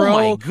 this is a Oh,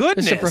 my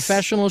goodness. This is a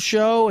professional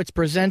show. It's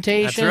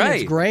presentation. That's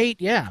right. It's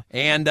great. Yeah.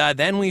 And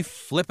then we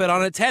flip it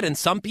on its head. And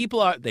some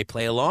people, they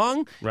play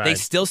along. Right. They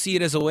still see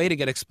it as a way to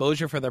get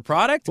exposure for their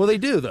product. Well, they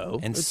do,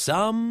 though. And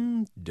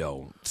some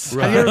don't.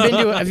 Right.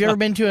 Have you ever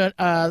been to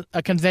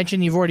a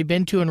convention you've already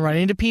been to and run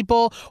into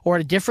people, or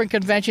at a different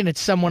convention it's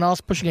someone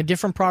else pushing a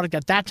different product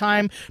at that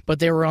time, but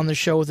they were on the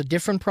show with a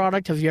different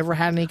product? Have you ever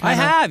had any kind I of...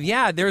 have,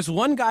 yeah. There's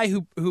one guy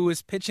who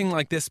was pitching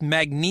like this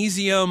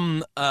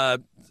magnesium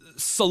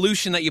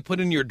solution that you put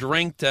in your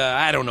drink to,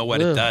 I don't know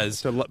what it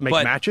does. To make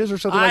matches or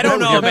something I like that? don't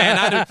know,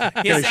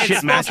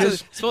 man.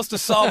 Matches? It's supposed to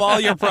solve all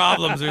your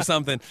problems or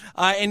something.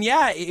 And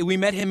we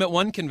met him at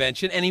one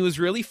convention, and he was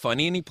really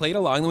funny, and he played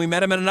along. And we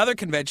met him at another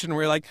convention, and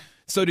we were like,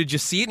 so did you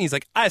see it? And he's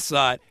like, I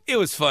saw it. It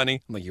was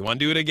funny. I'm like, you want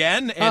to do it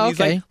again? And he's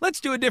like, let's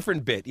do a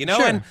different bit,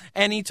 Sure.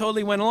 And he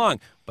totally went along.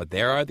 But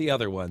there are the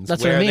other ones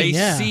That's where what I mean,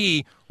 they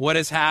see what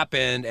has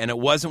happened and it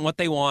wasn't what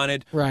they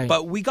wanted. Right.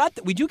 But we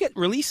do get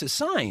releases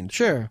signed.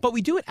 Sure. But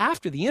we do it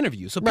after the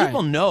interview, so Right.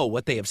 people know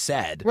what they have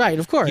said. Right,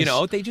 of course.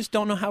 They just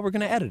don't know how we're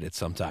going to edit it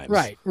sometimes.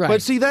 Right.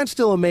 But see, that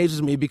still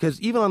amazes me,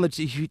 because even on the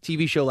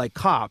TV show like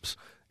Cops,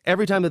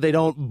 every time that they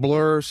don't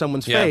blur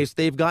someone's face,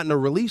 they've gotten a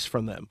release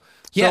from them.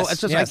 So Yes,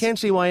 it's just, yes. I can't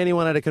see why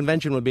anyone at a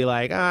convention would be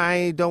like,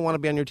 I don't want to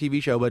be on your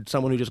TV show, but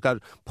someone who just got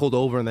pulled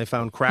over and they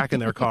found crack in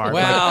their car.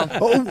 Well- like,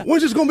 oh,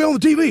 when's this going to be on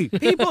the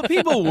TV?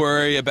 People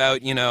worry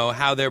about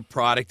how their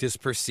product is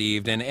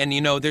perceived,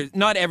 and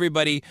not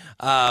everybody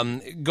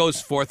goes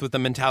forth with the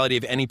mentality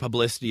of any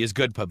publicity is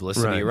good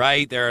publicity,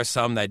 right? There are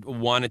some that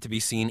want it to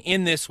be seen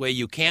in this way.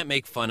 You can't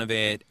make fun of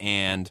it,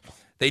 and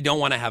they don't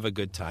want to have a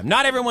good time.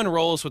 Not everyone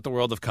rolls with the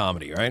world of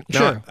comedy, right?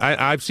 Sure. Sure.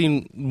 I've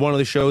seen one of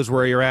the shows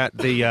where you're at,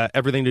 the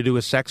Everything to Do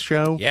with Sex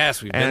show.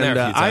 Yes, we've been and, there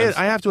a few times.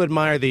 I have to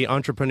admire the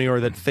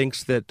entrepreneur that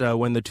thinks that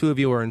when the two of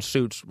you are in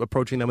suits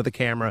approaching them with a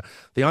camera,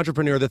 the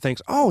entrepreneur that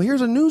thinks, oh, here's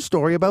a news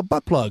story about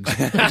butt plugs.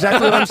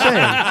 Exactly what I'm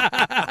saying.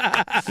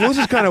 Well, this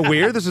is kind of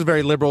weird. This is a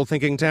very liberal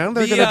thinking town.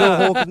 They're going to do a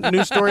whole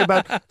news story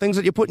about things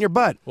that you put in your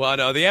butt. Well,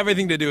 no, the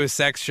Everything to Do with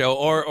Sex show,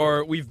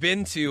 or we've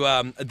been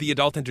to the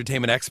Adult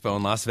Entertainment Expo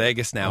in Las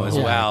Vegas now as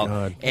well.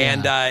 God.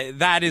 And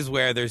that is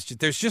where there's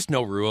just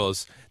no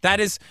rules.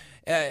 That is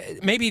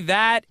maybe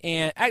that,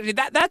 and actually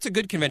that's a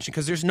good convention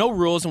because there's no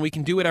rules and we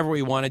can do whatever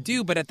we want to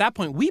do. But at that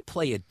point, we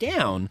play it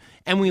down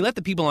and we let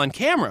the people on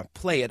camera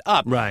play it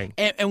up. Right.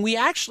 And we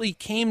actually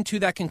came to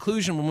that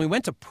conclusion when we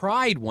went to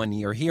Pride one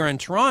year here in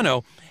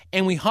Toronto,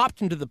 and we hopped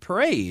into the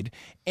parade,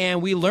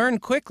 and we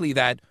learned quickly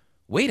that,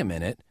 wait a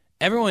minute,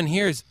 everyone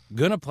here is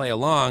going to play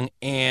along,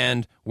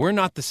 and we're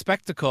not the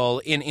spectacle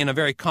in a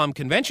very calm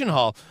convention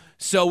hall.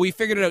 So we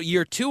figured it out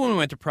year 2 when we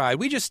went to Pride.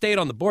 We just stayed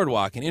on the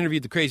boardwalk and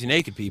interviewed the crazy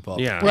naked people.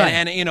 Yeah. Right.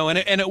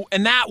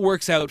 And that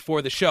works out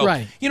for the show.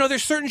 Right.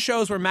 There's certain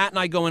shows where Matt and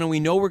I go in and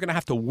we know we're going to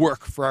have to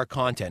work for our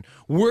content.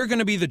 We're going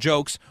to be the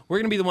jokes. We're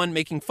going to be the one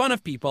making fun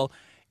of people.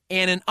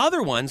 And in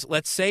other ones,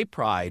 let's say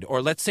Pride,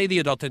 or let's say the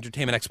Adult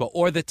Entertainment Expo,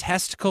 or the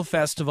Testicle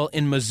Festival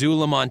in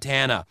Missoula,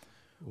 Montana.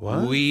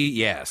 What?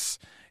 Yes.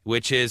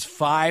 which is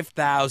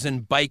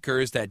 5,000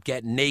 bikers that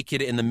get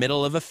naked in the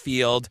middle of a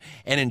field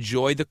and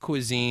enjoy the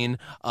cuisine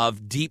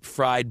of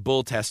deep-fried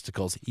bull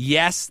testicles.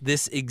 Yes,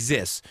 this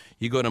exists.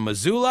 You go to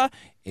Missoula,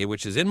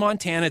 which is in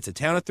Montana. It's a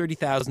town of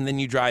 30,000. Then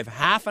you drive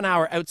half an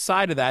hour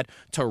outside of that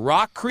to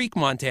Rock Creek,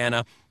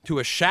 Montana, to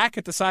a shack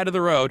at the side of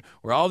the road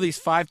where all these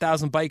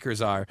 5,000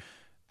 bikers are.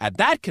 At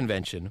that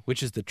convention,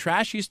 which is the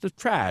trashiest of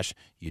trash,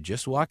 you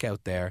just walk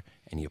out there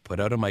and you put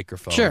out a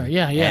microphone. Sure,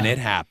 yeah. And it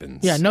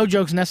happens. Yeah, no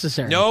jokes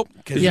necessary. Nope,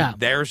 because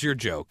there's your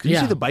joke. Did you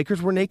see the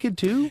bikers were naked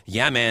too?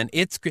 Yeah, man.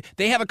 It's great.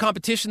 They have a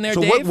competition there,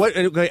 so Dave.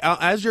 okay,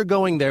 as you're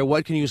going there,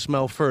 what can you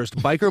smell first?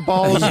 Biker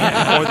balls or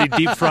the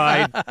deep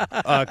fried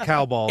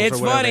cow balls? It's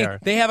or whatever funny. They are?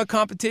 They have a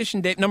competition,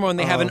 Dave. Number one,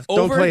 they have an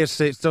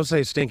don't say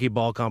a stinky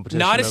ball competition.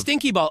 Not a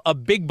stinky ball, a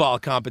big ball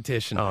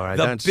competition. All right,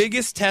 the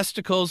biggest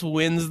testicles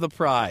wins the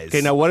prize.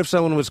 Okay, now what if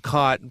someone was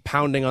caught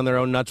pounding on their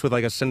own nuts with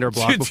like a cinder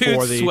block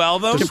before to swell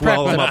them? To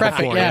swell them up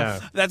before,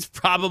 That's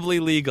probably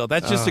legal.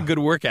 That's just a good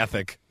work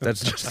ethic.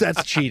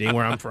 That's cheating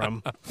where I'm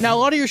from. Now, a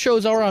lot of your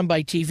shows are on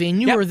Bite TV,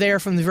 and you were there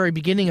from the very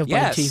beginning of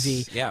Bite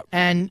TV. Yeah.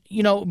 And,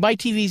 Bite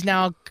TV's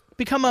now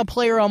become a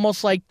player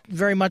almost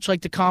very much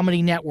like the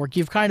Comedy Network.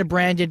 You've kind of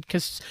branded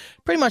because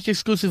pretty much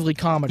exclusively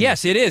comedy.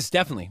 Yes, it is,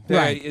 definitely.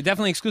 Right.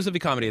 Definitely exclusively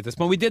comedy at this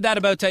point. We did that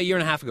about a year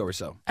and a half ago or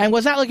so. And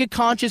was that like a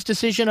conscious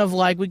decision of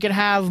we could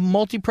have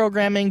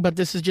multi-programming, but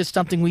this is just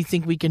something we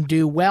think we can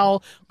do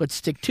well, let's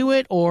stick to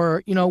it?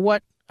 Or,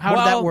 what? How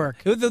did that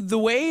work? The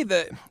way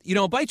that,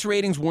 Bite's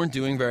ratings weren't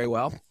doing very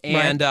well.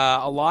 And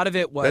a lot of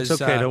it was...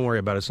 That's okay. Don't worry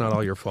about it. It's not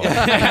all your fault.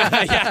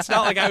 Yeah, it's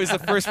not like I was the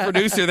first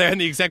producer there and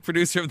the exec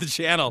producer of the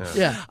channel.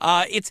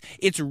 Yeah.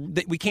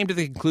 We came to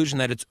the conclusion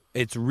that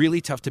it's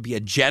really tough to be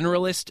a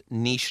generalist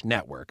niche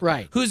network.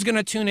 Right. Who's going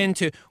to tune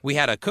into... We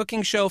had a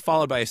cooking show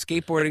followed by a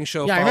skateboarding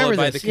show I followed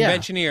by this. the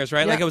Conventioneers,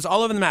 right? Yeah. Like it was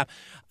all over the map.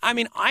 I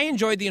mean, I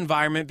enjoyed the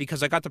environment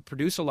because I got to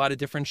produce a lot of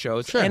different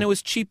shows, and it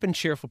was cheap and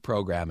cheerful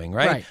programming,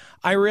 right?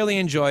 I really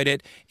enjoyed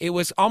it. It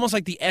was almost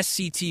like the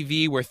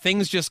SCTV where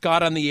things just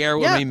got on the air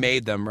when we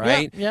made them,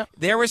 right? Yeah.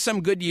 There were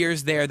some good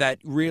years there that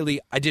really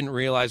I didn't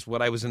realize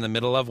what I was in the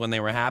middle of when they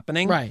were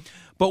happening. Right.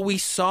 But we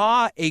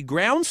saw a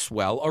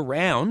groundswell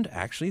around,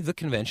 actually, the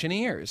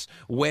Conventioneers,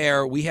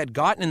 where we had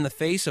gotten in the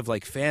face of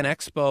Fan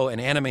Expo and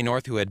Anime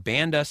North who had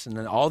banned us, and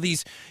then all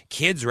these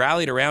kids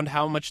rallied around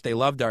how much they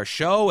loved our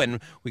show,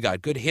 and we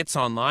got good hits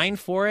online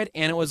for it,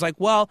 and it was like,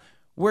 well,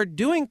 we're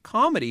doing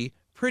comedy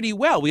pretty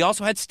well. We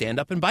also had Stand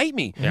Up and Bite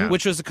Me,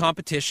 which was a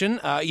competition,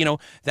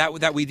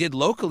 that we did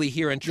locally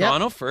here in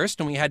Toronto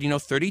first, and we had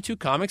 32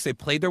 comics. They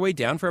played their way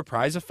down for a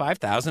prize of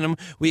 $5,000, and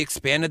we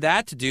expanded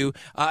that to do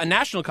a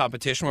national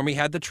competition where we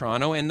had the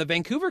Toronto and the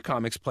Vancouver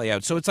comics play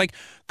out. So it's like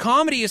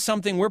comedy is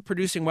something we're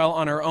producing well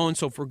on our own.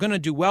 So if we're going to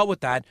do well with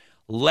that,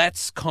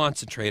 let's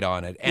concentrate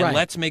on it and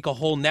let's make a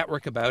whole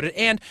network about it.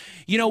 And,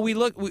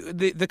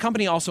 the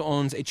company also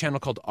owns a channel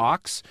called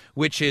Aux,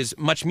 which is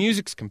Much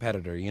Music's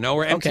competitor,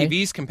 or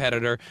MTV's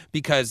competitor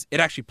because it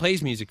actually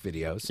plays music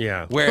videos.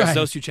 Yeah. Whereas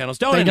those two channels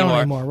don't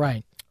anymore,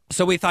 right.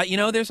 So we thought,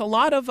 there's a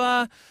lot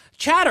of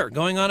chatter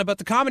going on about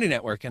the Comedy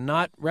Network and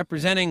not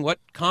representing what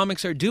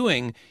comics are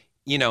doing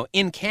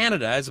in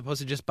Canada as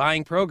opposed to just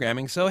buying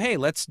programming. So, hey,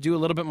 let's do a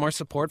little bit more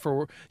support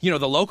for,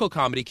 the local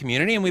comedy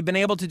community. And we've been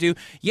able to do,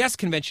 yes,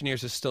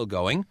 Conventioneers is still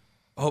going.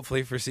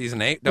 Hopefully for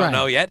season 8. Don't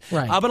know yet.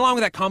 Right. But along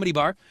with that Comedy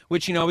Bar,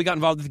 which, we got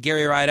involved with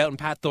Gary Rideout and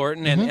Pat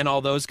Thornton and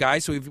all those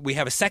guys. So we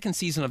have a second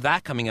season of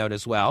that coming out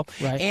as well.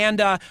 Right.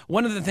 And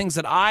one of the things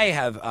that I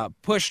have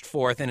pushed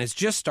forth and has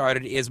just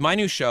started is my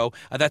new show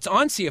that's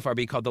on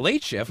CFRB called The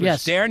Late Shift, which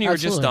Darren, you were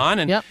just on,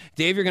 and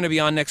Dave, you're going to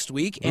be on next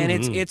week. And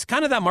it's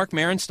kind of that Mark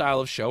Maron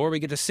style of show where we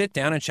get to sit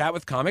down and chat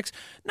with comics,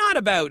 not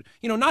about,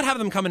 not have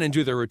them come in and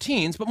do their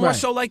routines, but more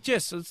so like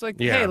just, it's like,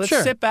 hey, let's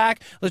sit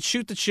back, let's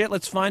shoot the shit,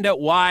 let's find out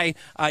why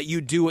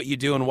you do what you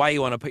do and why you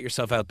want to put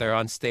yourself out there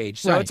on stage.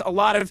 So it's a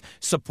lot of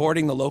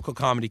supporting the local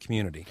comedy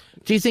community.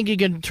 Do you think you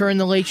can turn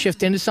The Late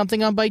Shift into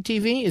something on Bite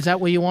TV? Is that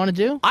what you want to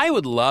do? I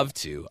would love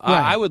to.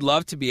 I would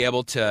love to be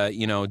able to,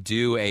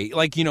 do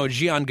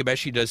Gian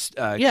Gabeshi does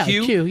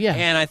Q.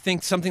 And I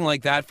think something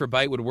like that for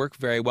Bite would work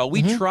very well.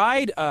 We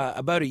tried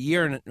about a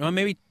year and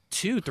maybe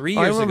 2-3 years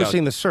ago. I remember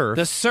seeing The Surf.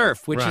 The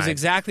Surf, which is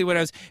exactly what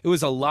it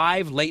was a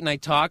live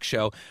late-night talk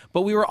show,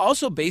 but we were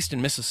also based in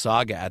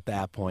Mississauga at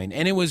that point,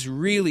 and it was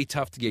really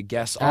tough to get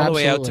guests all the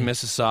way out to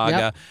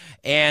Mississauga.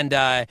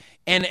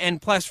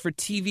 And plus, for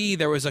TV,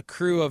 there was a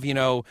crew of,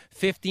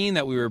 15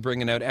 that we were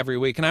bringing out every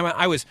week, and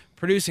I was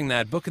producing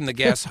that, booking the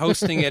guests,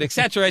 hosting it,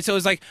 etc. Right? So it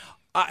was like...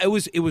 it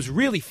was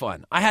really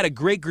fun. I had a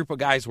great group of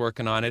guys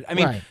working on it. I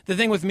mean, the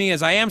thing with me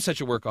is I am such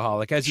a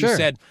workaholic. As you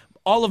said,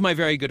 all of my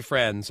very good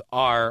friends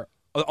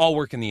all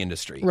work in the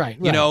industry. Right.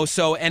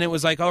 So, and it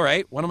was like, all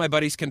right, one of my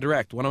buddies can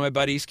direct, one of my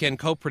buddies can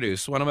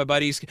co-produce, one of my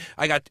buddies,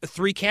 I got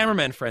 3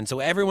 cameramen friends,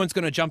 so everyone's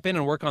going to jump in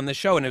and work on this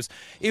show. And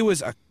it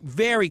was a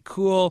very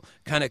cool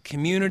kind of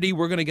community.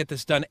 We're going to get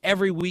this done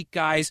every week,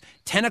 guys.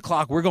 10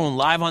 o'clock, we're going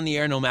live on the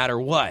air no matter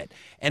what.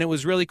 And it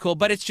was really cool,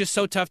 but it's just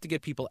so tough to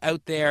get people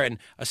out there and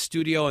a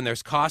studio, and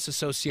there's costs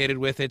associated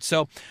with it.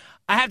 So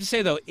I have to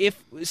say, though,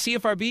 if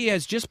CFRB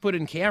has just put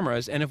in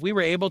cameras, and if we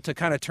were able to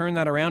kind of turn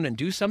that around and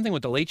do something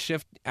with the late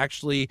shift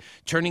actually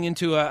turning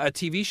into a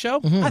TV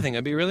show, I think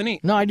it'd be really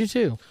neat. No, I do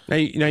too. Now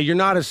you're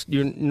not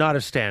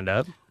a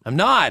stand-up. I'm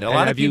not. A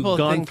lot of people have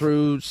you gone think...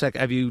 through?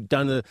 Have you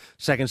done the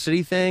Second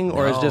City thing,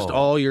 or is just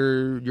all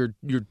your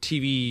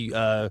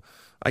TV?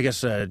 I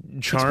guess charm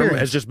experience.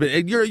 has just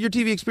been your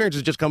TV experience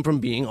has just come from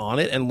being on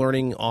it and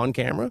learning on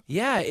camera.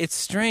 Yeah, it's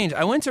strange.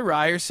 I went to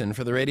Ryerson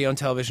for the Radio and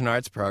Television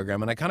Arts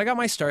program, and I kind of got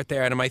my start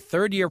there. And in my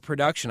third year of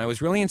production, I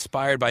was really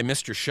inspired by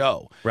Mr.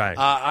 Show. Right.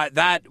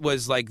 That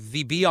was like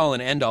the be-all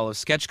and end-all of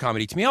sketch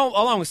comedy to me,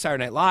 along with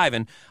Saturday Night Live.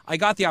 And I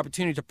got the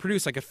opportunity to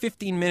produce like a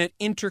 15-minute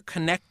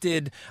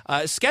interconnected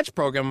sketch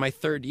program in my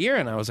third year.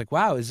 And I was like,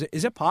 wow, is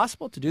it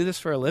possible to do this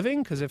for a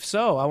living? Because if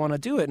so, I want to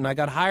do it. And I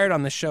got hired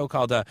on this show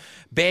called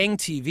Bang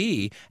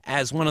TV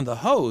as one of the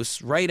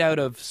hosts right out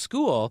of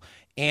school.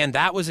 And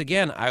that was,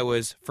 again, I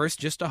was first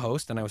just a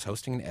host, and I was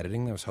hosting and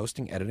editing. I was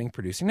hosting, editing,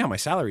 producing. Now, my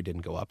salary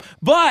didn't go up,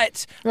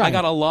 but I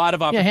got a lot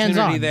of opportunity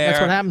hands-on. there.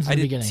 That's what happens in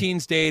the beginning. I did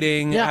teens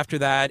dating after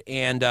that,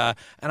 and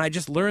I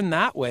just learned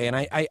that way. And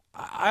I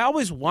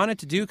always wanted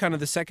to do kind of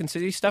the Second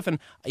City stuff. And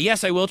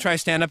yes, I will try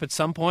stand up at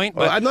some point.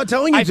 But I'm not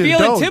telling you I to.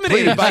 feel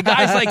intimidated by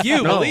guys like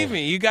you. No. Believe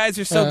me, you guys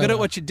are so good at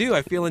what you do.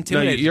 I feel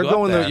intimidated.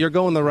 No, you're you're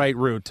going the right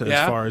route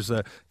as far as.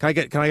 Can I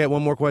get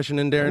one more question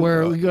in,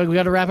 Darren? We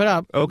got to wrap it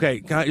up. Okay,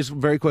 can I just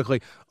very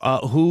quickly,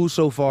 who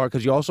so far,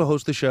 because you also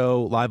host the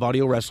show Live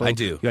Audio Wrestling. I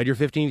do. You had your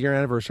 15th-year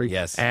anniversary.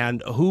 Yes.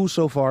 And who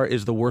so far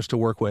is the worst to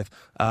work with?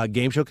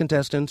 Game show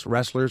contestants,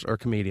 wrestlers, or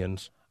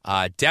comedians?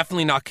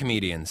 Definitely not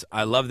comedians.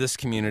 I love this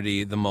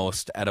community the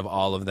most out of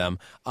all of them.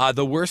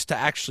 The worst to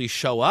actually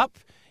show up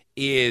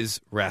is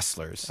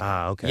wrestlers.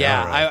 Okay.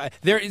 Yeah,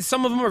 right.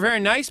 Some of them are very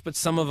nice, but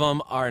some of them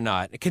are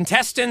not.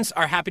 Contestants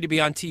are happy to be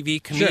on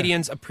TV.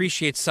 Comedians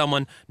appreciate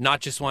someone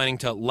not just wanting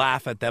to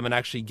laugh at them and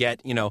actually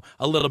get,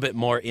 a little bit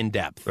more in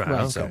depth.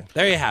 Right. So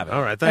there you have it.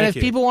 All right, thank you. And if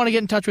people want to get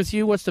in touch with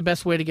you, what's the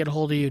best way to get a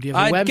hold of you? Do you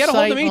have a website? Get a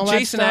hold of me.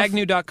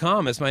 JasonAgnew.com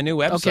JasonAgnew.com is my new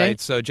website. Okay.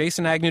 So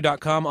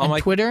JasonAgnew.com. On my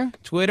Twitter?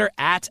 Twitter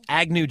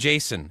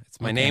 @AgnewJason. It's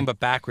my name but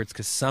backwards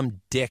because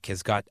some dick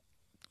has got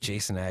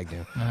Jason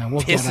Agnew.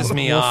 Pisses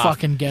me off. We'll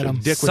fucking get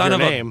him. Son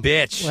of a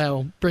bitch.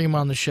 Well, bring him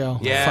on the show.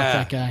 Yeah.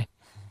 Fuck that guy.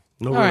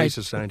 No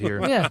racist signed here.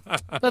 Yeah,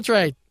 that's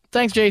right.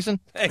 Thanks, Jason.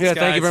 Thanks, guys.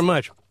 Thank you very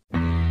much.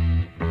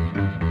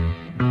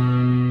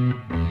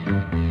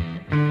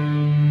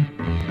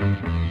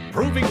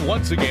 Proving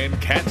once again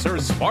cats are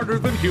smarter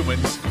than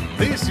humans,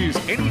 this is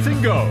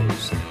Anything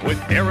Goes with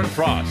Darren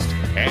Frost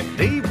and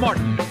Dave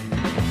Martin.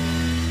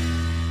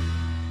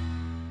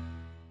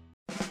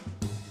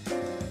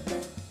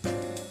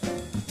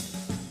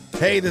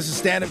 Hey, this is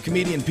stand-up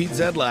comedian Pete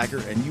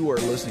Zedlacker, and you are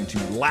listening to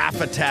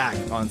Laugh Attack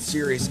on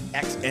Sirius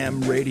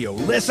XM Radio.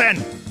 Listen!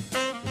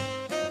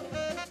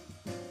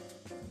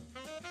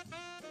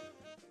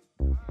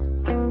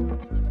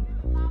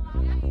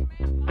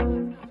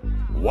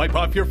 Wipe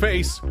off your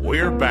face,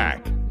 we're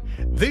back.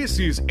 This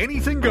is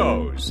Anything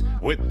Goes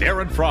with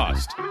Darren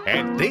Frost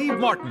and Dave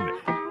Martin.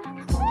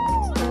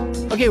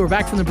 Okay, we're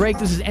back from the break.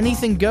 This is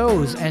Anything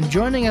Goes, and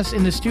joining us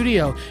in the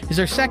studio is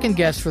our second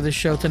guest for this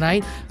show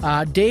tonight.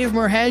 Dave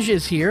Merheje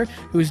is here,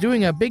 who's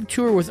doing a big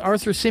tour with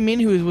Arthur Simeon,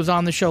 who was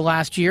on the show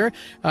last year.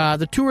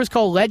 The tour is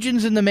called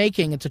Legends in the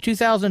Making. It's a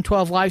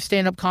 2012 live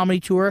stand-up comedy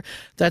tour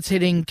that's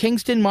hitting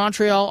Kingston,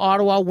 Montreal,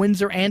 Ottawa,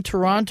 Windsor, and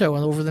Toronto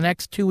over the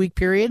next 2-week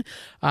period.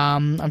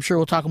 I'm sure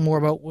we'll talk more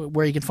about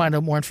where you can find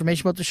out more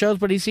information about the shows,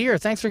 but he's here.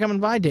 Thanks for coming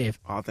by, Dave.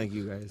 Oh, thank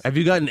you, guys. Have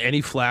you gotten any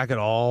flack at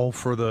all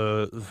for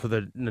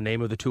the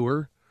name of the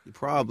tour?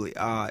 Probably.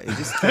 It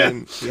just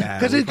came. Yeah,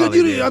 because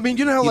I mean,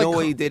 you know how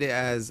what he did it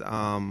as.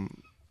 What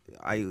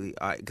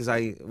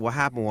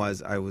happened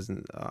was I was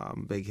a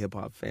big hip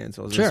hop fan,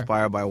 so I was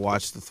inspired by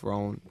Watch the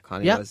Throne,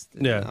 Kanye West,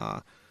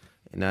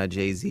 and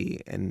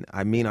Jay-Z, and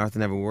me and Arthur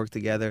never worked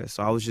together,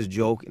 so I was just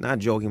not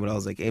joking, but I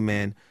was like, hey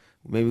man,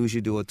 maybe we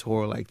should do a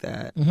tour like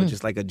that, but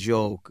just like a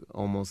joke,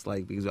 almost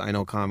like, because I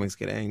know comics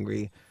get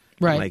angry,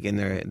 right? Like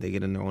they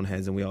get in their own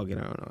heads, and we all get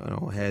in our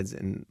own heads,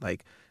 and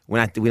like. We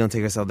don't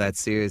take ourselves that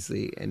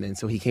seriously, and then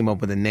so he came up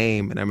with a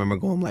name, and I remember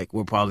going like,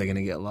 "We're probably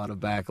gonna get a lot of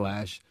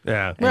backlash."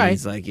 Yeah, and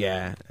he's like,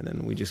 "Yeah," and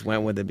then we just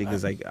went with it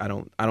because like I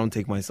don't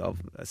take myself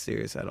that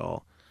serious at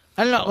all.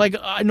 I don't know. Like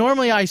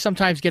normally, I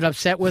sometimes get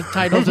upset with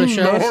titles of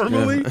shows.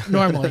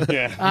 Normally,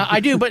 yeah,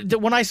 I do.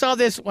 But when I saw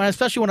this,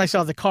 especially when I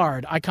saw the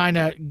card, I kind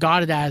of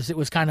got it as it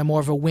was kind of more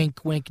of a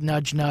wink, wink,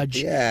 nudge,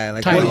 nudge. Yeah,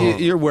 like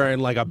you're wearing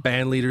like a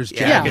band leader's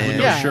jacket with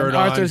no shirt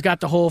on. Arthur's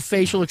got the whole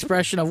facial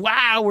expression of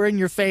 "Wow, we're in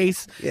your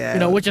face."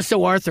 Yeah, which is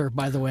so Arthur,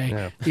 by the way.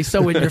 Yeah. He's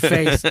so in your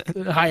face,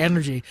 high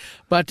energy.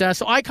 But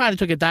so I kind of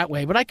took it that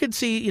way. But I could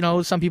see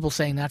some people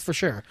saying that for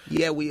sure.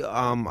 Yeah, we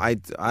I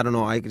don't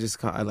know. I could just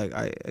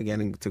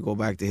again to go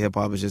back to hip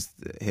hop. It's just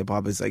hip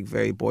hop is like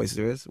very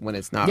boisterous when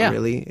it's not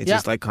really. It's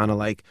just like kind of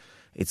like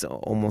it's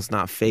almost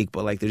not fake,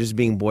 but like they're just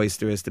being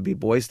boisterous to be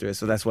boisterous.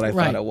 So that's what I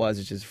thought it was.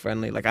 It's just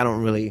friendly. Like I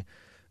don't really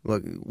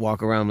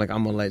walk around like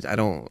I'm a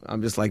legend.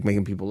 I'm just like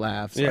making people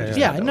laugh. So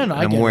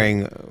I'm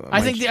wearing.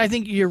 I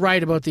think you're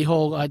right about the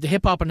whole the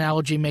hip hop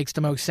analogy makes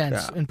the most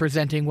sense in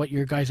presenting what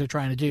your guys are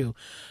trying to do.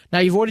 Now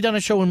you've already done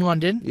a show in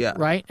London,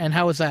 right? And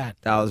how was that?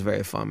 That was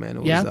very fun, man.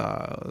 It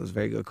was a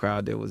very good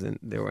crowd. They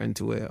were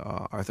into it.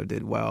 Arthur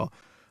did well.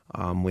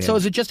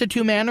 Is it just a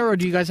two-manner, or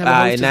do you guys have a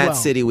host in that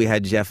city? We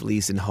had Jeff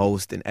Leeson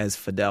host and Ez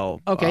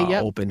Fidel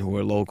open, who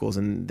were locals,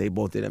 and they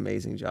both did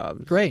amazing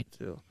jobs. Great.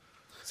 Too.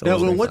 So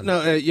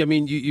I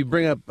mean, you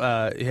bring up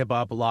hip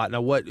hop a lot.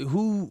 Now,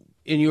 who,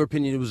 in your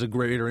opinion, was a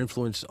greater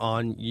influence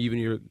on even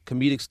your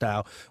comedic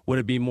style? Would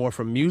it be more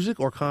from music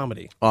or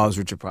comedy? Oh, it was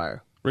Richard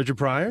Pryor. Richard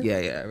Pryor?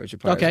 Yeah, Richard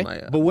Pryor. Okay,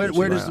 but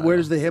where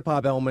does the hip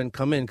hop element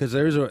come in? Because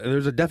there's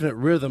a definite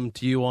rhythm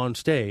to you on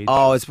stage.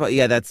 Oh, it's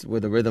probably, that's where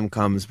the rhythm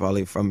comes,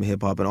 probably from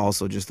hip hop, and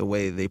also just the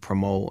way they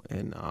promote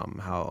and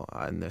how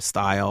and their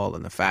style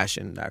and the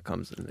fashion that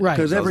comes in. Right,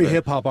 because every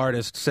hip hop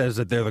artist says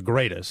that they're the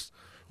greatest.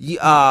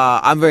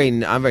 I'm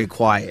very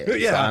quiet.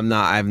 Yeah, so I'm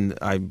not.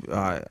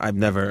 I've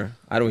never.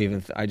 I don't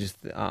even. I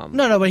just.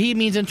 No, but he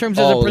means in terms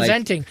of the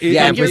presenting.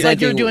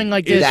 You're doing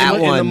like this in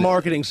the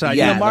marketing side.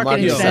 Yeah, the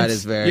marketing side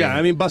is very. Yeah,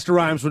 I mean, Busta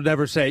Rhymes would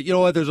never say, you know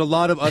what? There's a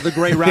lot of other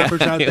great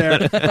rappers out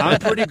there. I'm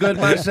pretty good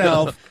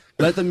myself.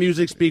 Let the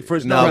music speak for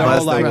itself. They're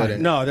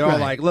all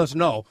like, listen,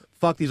 no.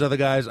 Fuck these other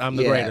guys. I'm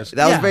the greatest.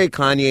 That was very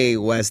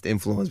Kanye West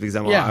influence because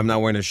I'm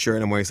not wearing a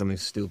shirt. I'm wearing something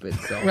stupid.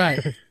 So.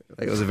 Right.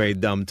 Like it was a very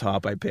dumb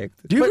top I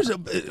picked.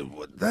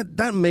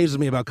 That amazes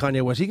me about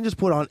Kanye West. He can just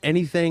put on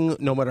anything,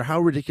 no matter how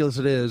ridiculous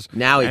it is.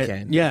 Now he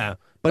can. Yeah.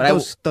 But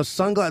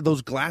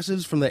those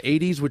glasses from the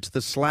 80s, which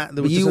the slat...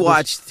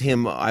 watched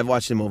him... I've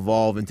watched him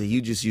evolve into... He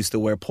just used to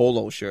wear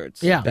polo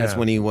shirts. Yeah. That's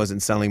when he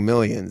wasn't selling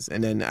millions.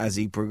 And then as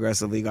he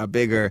progressively got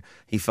bigger,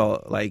 he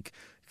felt like...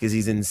 Because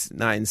he's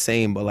not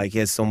insane, but like he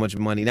has so much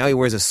money. Now he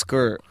wears a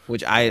skirt,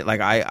 which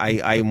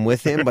I'm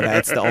with him, but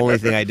that's the only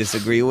thing I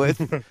disagree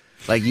with.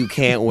 Like, you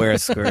can't wear a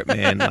skirt,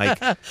 man. Like,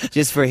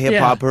 just for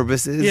hip-hop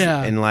purposes.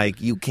 Yeah. And, like,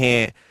 you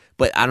can't...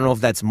 But I don't know if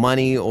that's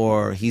money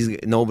or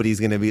nobody's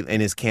going to be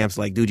in his camps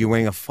like, dude, you're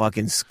wearing a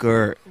fucking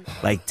skirt.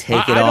 Like,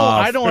 take it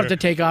off. I don't want it to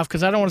take off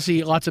because I don't want to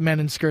see lots of men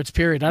in skirts,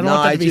 period. I don't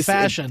want that to be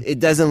fashion. It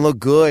doesn't look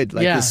good.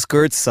 Like, the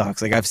skirt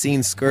sucks. Like, I've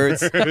seen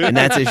skirts, and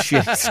that's a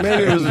shit skirt.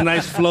 Maybe it was a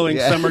nice flowing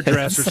summer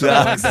dress or something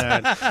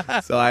like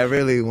that. So I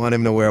really want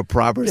him to wear a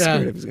proper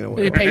skirt if he's going to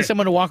wear it. They pay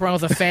someone to walk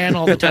around with a fan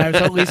all the time,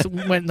 so at least it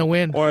went in the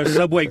wind. Or a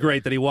subway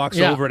grate that he walks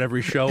over at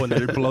every show and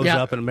then it blows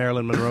up in a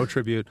Marilyn Monroe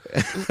tribute.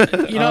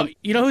 You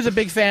know who's a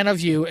big fan of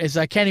you is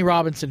Kenny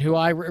Robinson, who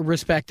I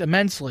respect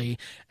immensely,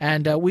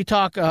 and we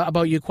talk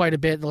about you quite a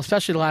bit,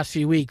 especially the last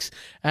few weeks.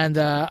 And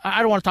I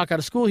don't want to talk out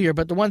of school here,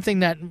 but the one thing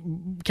that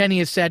Kenny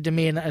has said to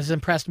me and has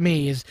impressed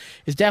me is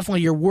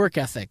definitely your work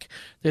ethic.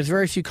 There's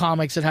very few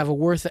comics that have a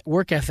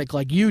work ethic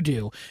like you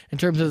do in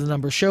terms of the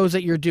number of shows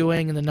that you're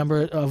doing and the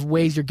number of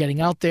ways you're getting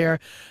out there.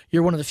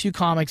 You're one of the few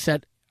comics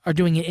that are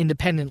doing it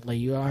independently.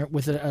 You aren't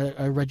with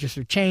a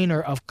registered chain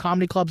or of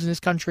comedy clubs in this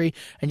country,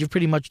 and you've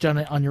pretty much done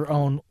it on your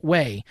own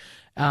way.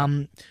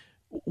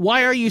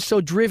 Why are you so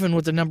driven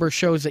with the number of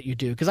shows that you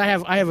do? Because I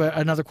have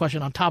another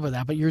question on top of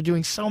that, but you're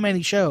doing so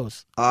many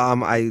shows.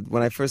 When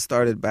I first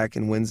started back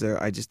in Windsor,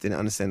 I just didn't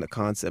understand the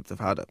concept of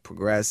how to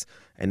progress,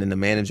 and then the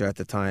manager at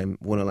the time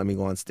wouldn't let me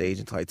go on stage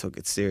until I took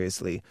it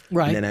seriously.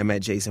 Right. And then I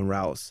met Jason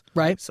Rouse.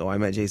 Right. So I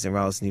met Jason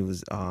Rouse, and he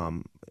was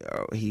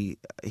he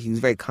was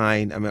very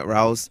kind. I met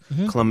Rouse,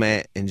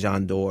 Clement, and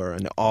John Doerr,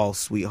 and they're all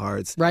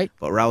sweethearts. Right.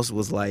 But Rouse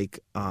was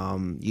like,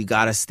 you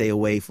got to stay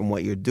away from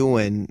what you're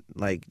doing.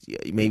 Like,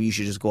 maybe you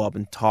should just go up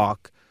and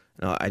talk.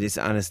 I just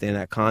understand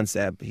that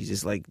concept. He's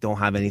just like, don't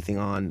have anything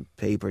on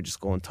paper, just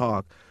go and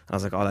talk. I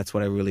was like, oh, that's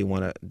what I really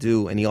want to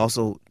do. And he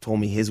also told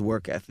me his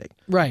work ethic.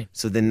 Right.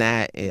 So then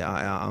that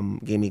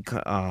gave me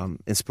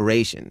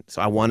inspiration.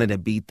 So I wanted to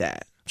beat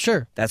that.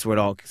 Sure. That's where it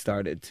all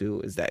started too.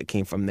 Is that it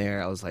came from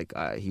there? I was like,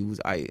 he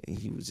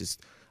was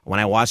just, when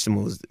I watched him,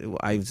 it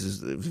was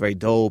very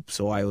dope.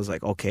 So I was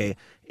like, okay.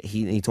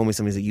 He told me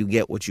something. He's like, you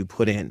get what you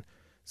put in.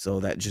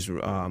 So that just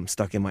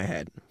stuck in my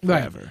head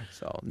forever. Right.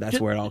 So that's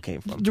where it all came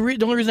from. The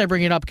only reason I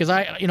bring it up because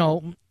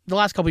the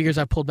last couple of years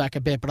I've pulled back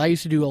a bit, but I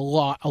used to do a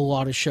lot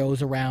of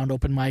shows around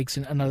open mics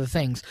and other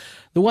things.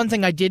 The one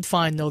thing I did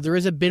find, though, there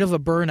is a bit of a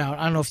burnout.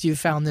 I don't know if you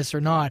found this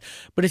or not,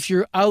 but if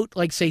you're out,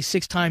 like, say,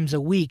 6 times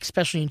a week,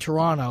 especially in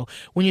Toronto,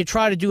 when you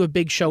try to do a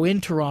big show in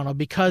Toronto,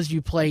 because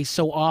you play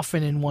so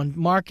often in one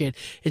market,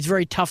 it's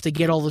very tough to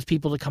get all those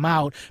people to come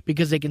out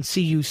because they can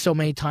see you so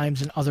many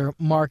times in other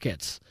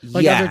markets,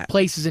 like other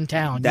places in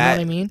town. You know what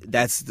I mean?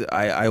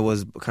 I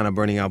was kind of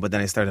burning out, but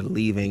then I started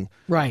leaving.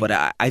 Right. But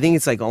I think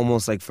it's like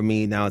almost like for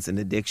me now it's an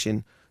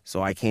addiction,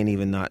 so I can't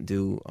even not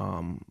do.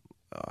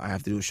 I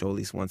have to do a show at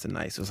least once a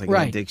night, so it's like an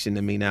addiction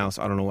to me now.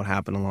 So I don't know what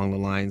happened along the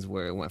lines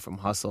where it went from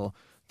hustle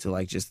to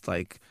like just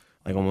like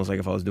like almost like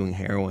if I was doing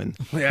heroin.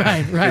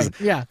 Right.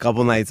 Yeah. A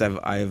couple nights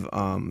I've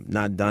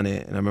not done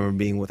it, and I remember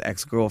being with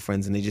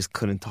ex-girlfriends, and they just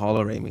couldn't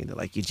tolerate me. They're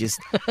like,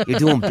 you're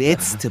doing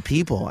bits to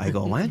people. I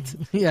go, what?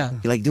 Yeah.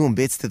 You're like doing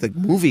bits to the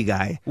movie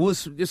guy. Well,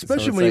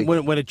 especially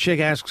when a chick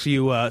asks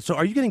you, so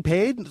are you getting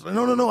paid?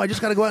 No, I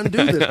just got to go out and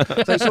do this.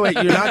 It's like, so wait,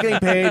 you're not getting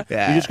paid.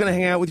 Yeah. You're just going to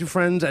hang out with your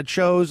friends at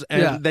shows,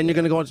 and then you're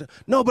going to go on.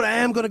 No, but I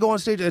am going to go on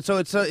stage. And so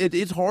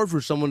it's hard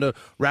for someone to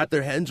wrap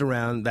their heads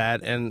around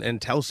that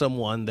and tell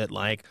someone that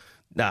like.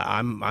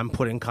 I'm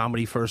putting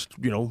comedy first,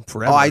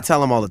 forever. Oh, I tell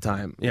them all the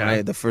time.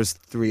 Yeah. The first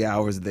 3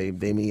 hours they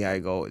meet, I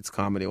go, it's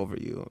comedy over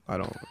you. I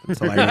don't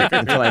until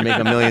I make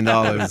 $1 million,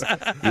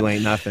 you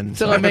ain't nothing.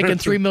 Until I'm making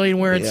 $3 million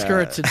wearing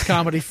skirts, it's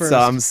comedy first. So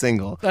I'm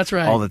single. That's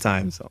right. All the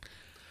time. So.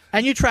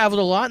 And you traveled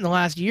a lot in the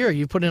last year.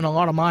 You put in a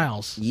lot of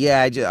miles.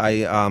 Yeah,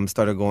 I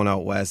started going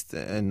out west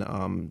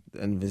and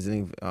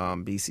visiting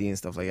BC and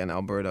stuff like that, in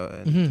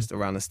Alberta and just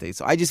around the state.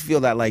 So I just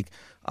feel that like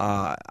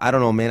I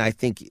don't know, man. I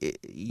think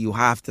you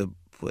have to.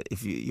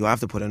 You have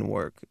to put in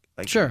work.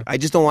 Like, sure. I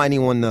just don't want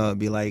anyone to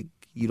be like,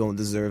 you don't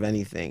deserve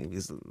anything,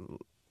 because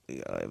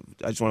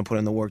I just want to put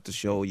in the work to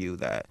show you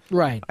that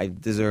I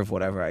deserve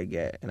whatever I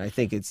get, and I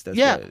think it's I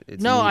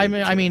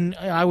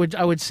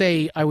would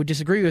say I would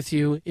disagree with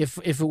you if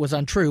it was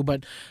untrue,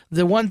 but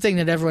the one thing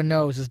that everyone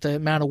knows is the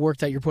amount of work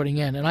that you're putting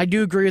in, and I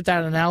do agree with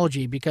that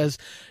analogy because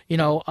I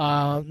don't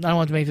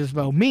want to make this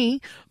about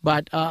me,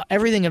 but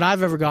everything that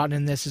I've ever gotten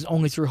in this is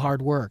only through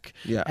hard work.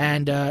 Yeah.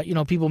 And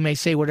people may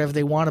say whatever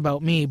they want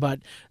about me, but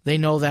they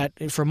know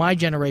that for my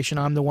generation,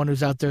 I'm the one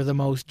who's out there the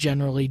most,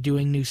 generally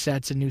doing new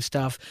sets and new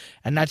stuff,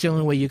 and that's the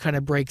only way you kind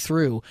of break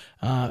through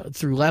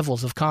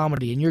levels of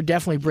comedy, and you're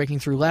definitely breaking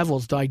through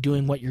levels by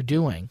doing what you're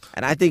doing.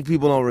 And I think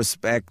people don't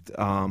respect,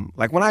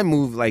 like when I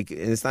moved, like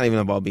it's not even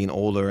about being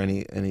older,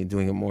 any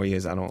doing it more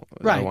years. I don't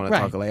want to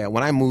talk like that.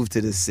 When I moved to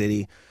this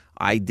city,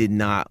 I did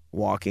not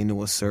walk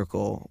into a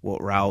circle with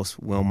Rouse,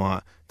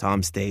 Wilmot,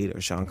 Tom Stade,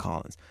 or Sean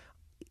Collins.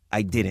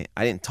 I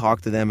didn't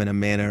talk to them in a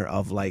manner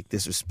of like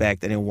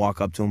disrespect. I didn't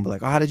walk up to them and be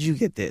like, oh, how did you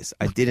get this?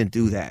 I didn't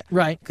do that.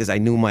 Right. Because I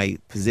knew my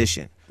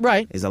position.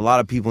 Right. There's a lot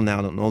of people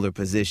now don't know their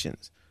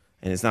positions.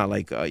 And it's not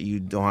like you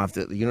don't have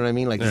to, you know what I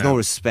mean? Like there's no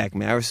respect,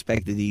 man. I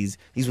respected these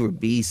were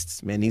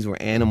beasts, man. These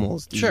were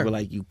animals. These were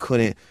like, you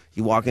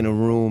walk in a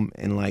room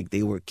and like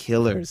they were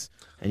killers.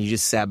 And you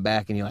just sat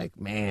back and you're like,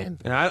 man.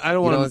 Yeah, I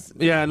don't want to.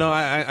 Yeah, no,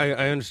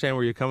 I understand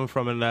where you're coming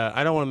from, and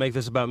I don't want to make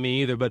this about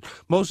me either. But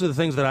most of the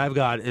things that I've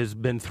got has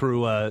been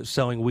through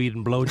selling weed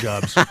and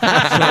blowjobs. So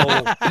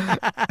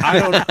I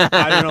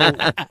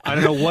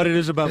don't know what it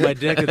is about my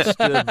dick. It's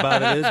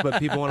about it is,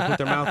 but people want to put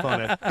their mouth on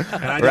it,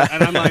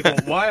 and I'm like, well,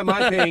 why am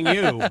I paying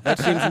you? That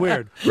seems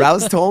weird.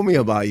 Rouse told me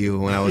about you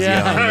when I was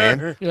young,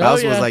 man.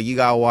 Rouse was like, you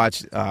gotta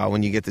watch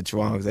when you get to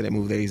Toronto, because I didn't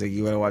move there. He's like,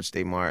 you gotta watch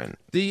Dave Martin.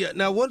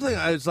 Now one thing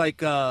I was like,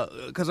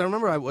 because I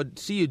remember I would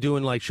see you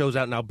doing like shows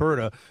out in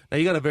Alberta. Now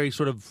you got a very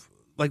sort of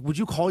like, would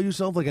you call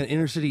yourself like an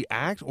inner city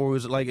act, or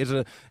is it like is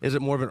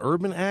it more of an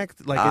urban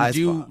act? Like,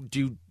 do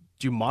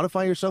you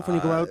modify yourself when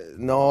you go out?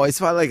 No, it's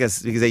probably like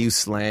because I use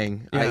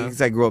slang.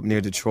 Because I grew up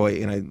near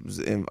Detroit, and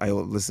I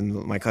listened.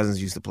 My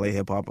cousins used to play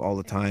hip hop all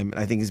the time,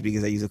 and I think it's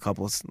because I use a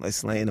couple of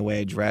slang in the way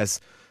I dress.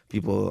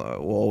 People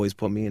will always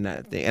put me in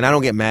that thing, and I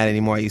don't get mad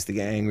anymore. I used to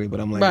get angry, but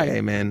I'm like, hey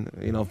man,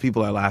 if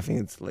people are laughing,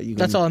 it's like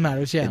that's all that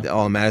matters. Yeah,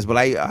 all that matters. But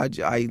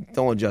I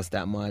don't adjust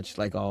that much.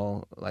 It's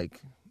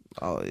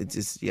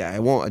just I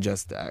won't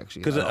adjust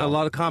actually. Because a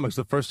lot of comics,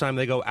 the first time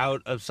they go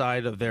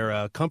outside of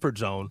their comfort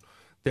zone,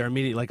 they're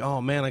immediately like, oh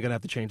man, I'm gonna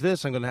have to change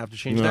this. I'm gonna have to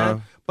change that.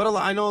 But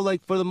I know,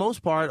 like for the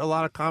most part, a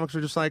lot of comics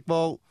are just like,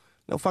 well.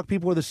 No, fuck,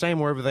 people are the same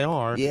wherever they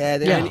are. Yeah,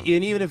 and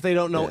even if they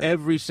don't know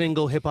every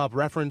single hip hop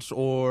reference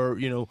or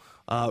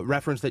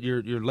reference that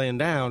you're laying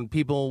down,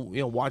 people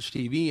watch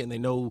TV and they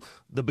know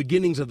the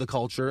beginnings of the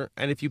culture.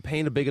 And if you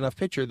paint a big enough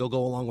picture, they'll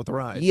go along with the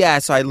ride. Yeah,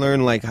 so I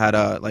learned like how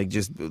to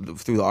just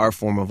through the art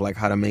form of like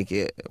how to make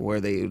it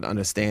where they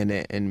understand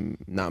it and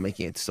not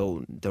making it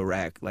so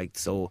direct, like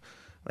so.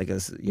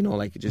 Just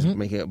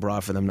making it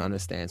broad for them to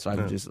understand. So I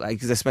just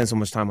because I spend so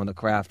much time on the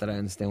craft that I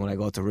understand when I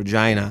go to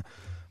Regina.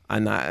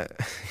 I'm not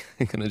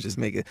gonna just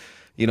make it,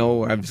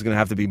 where I'm just gonna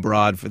have to be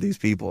broad for these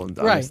people and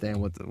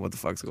understand what the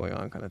fuck's going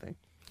on, kind of thing.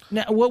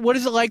 Now, what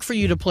is it like for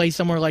you to play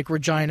somewhere like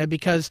Regina?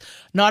 Because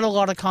not a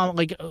lot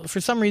of for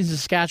some reason,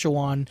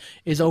 Saskatchewan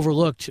is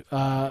overlooked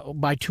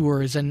by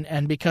tours,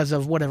 and because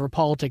of whatever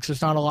politics,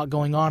 there's not a lot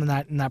going on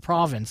in that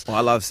province. Well,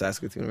 I love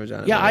Saskatoon,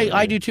 Regina. Yeah,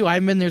 I do too. I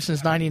haven't been there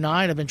since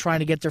 '99. I've been trying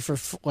to get there for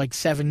like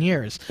 7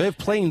 years. They have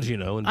planes, and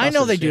buses, I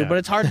know they do, but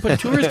it's hard to put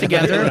tours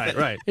together.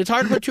 Right. It's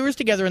hard to put tours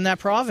together in that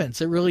province.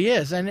 It really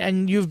is.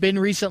 And you've been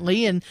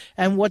recently, and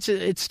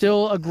it's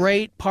still a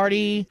great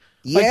party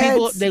Like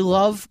people, they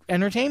love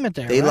entertainment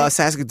there. They right? love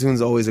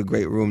Saskatoon's always a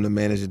great room. The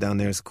manager down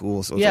there is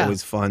cool, so it's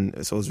always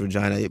fun. So is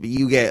Regina. But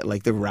you get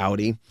like the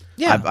rowdy.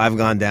 Yeah. I've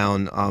gone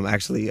down.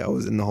 Actually, I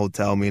was in the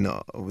hotel. Me and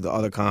the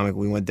other comic,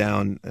 we went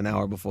down an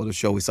hour before the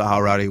show. We saw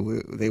how rowdy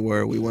they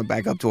were. We went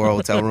back up to our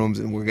hotel rooms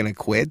and we're gonna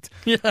quit.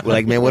 Yeah. We're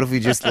like, man, what if we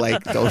just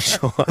like don't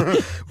show up?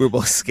 We were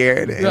both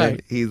scared. And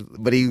right.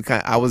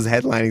 I was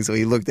headlining, so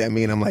he looked at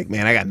me and I'm like,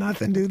 man, I got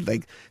nothing, dude.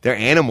 Like they're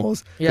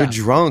animals. Yeah. They're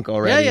drunk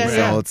already.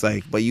 So it's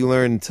like, but you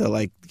learn to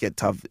like get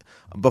tough.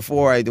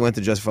 Before I went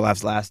to Just for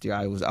Laughs last year,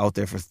 I was out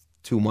there for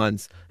 2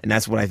 months, and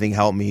that's what I think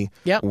helped me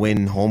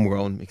win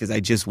Homegrown, because I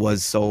just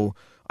was so.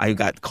 I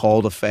got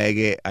called a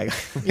faggot. I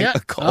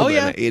got called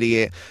an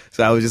idiot.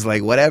 So I was just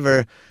like,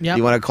 whatever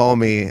you want to call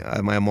me,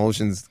 my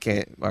emotions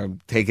can't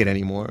take it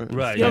anymore.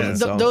 Right. You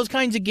know, those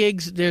kinds of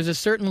gigs, there's a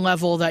certain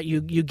level that you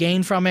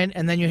gain from it,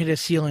 and then you hit a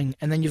ceiling,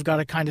 and then you've got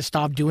to kind of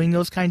stop doing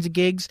those kinds of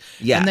gigs,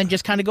 and then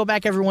just kind of go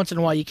back every once in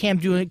a while. You can't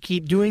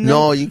keep doing them.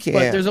 No, you can't.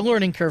 But there's a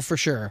learning curve for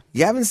sure.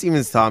 Gavin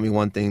Stevens taught me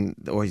one thing,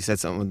 or he said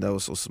something that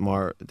was so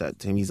smart, that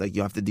to me, he's like,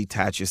 you have to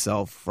detach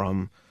yourself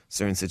from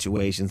certain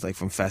situations, like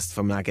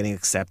from not getting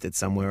accepted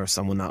somewhere or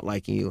someone not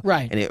liking you.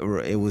 Right. And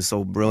it was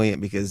so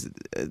brilliant because,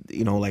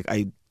 like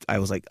I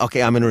was like,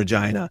 okay, I'm in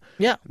Regina.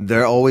 Yeah.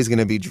 They're always going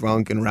to be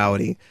drunk and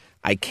rowdy.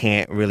 I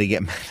can't really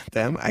get mad at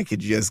them. I could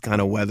just kind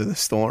of weather the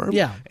storm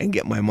and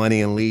get my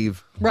money and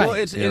leave. Right.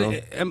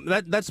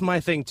 Well, that's my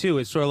thing, too.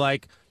 It's sort of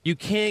like you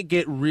can't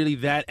get really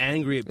that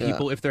angry at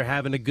people if they're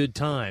having a good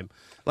time.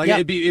 Like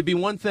it'd be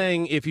one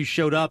thing if you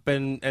showed up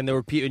and there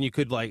were people, and you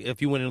could, like,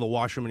 if you went into the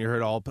washroom and you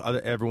heard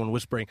everyone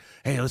whispering,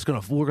 "Hey,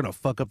 we're gonna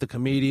fuck up the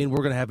comedian.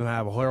 We're gonna have him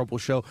have a horrible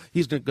show.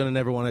 He's gonna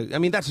never want to." I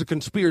mean, that's a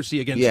conspiracy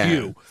against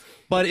you.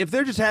 But if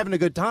they're just having a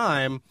good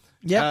time,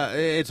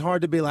 it's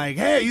hard to be like,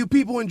 "Hey, you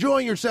people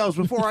enjoying yourselves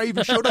before I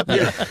even showed up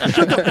here.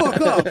 Shut the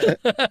fuck up."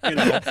 You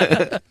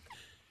know.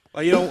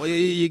 Well,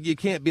 you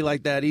can't be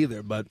like that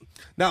either. But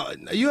now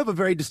you have a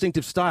very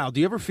distinctive style. Do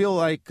you ever feel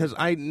like? Because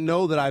I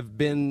know that I've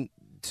been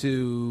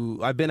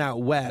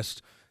out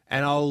west,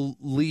 and I'll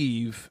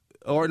leave,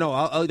 or no,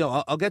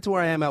 I'll get to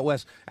where I am out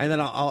west, and then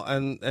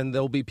and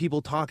there'll be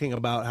people talking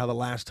about how the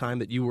last time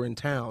that you were in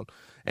town.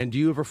 And do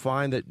you ever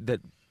find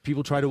that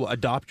people try to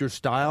adopt your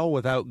style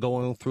without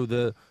going through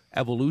the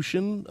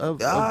evolution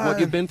of what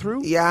you've been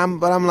through? Yeah,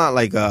 but I'm not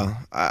like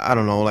I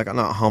don't know, like I'm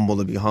not humble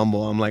to be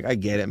humble. I'm like, I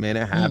get it, man,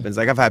 it happens.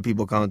 Like I've had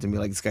people come to me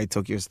like, this guy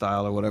took your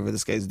style or whatever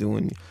this guy's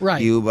doing, but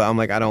I'm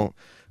like, I don't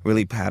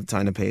really have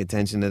time to pay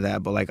attention to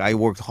that. But like, I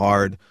worked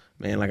hard,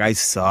 man. Like I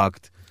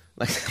sucked.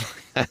 Like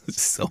I was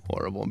so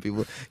horrible, and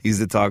people used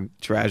to talk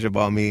trash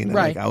about me, and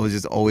like I was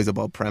just always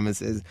about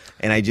premises,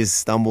 and I just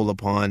stumbled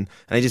upon, and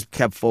I just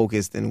kept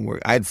focused and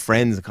work. I had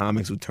friends,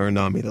 comics, who turned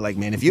on me. They're like,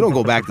 man, if you don't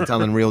go back to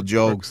telling real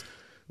jokes,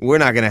 we're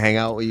not gonna hang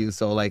out with you.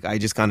 So like, I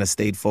just kind of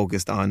stayed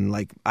focused on,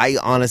 like, I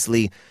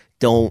honestly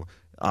don't.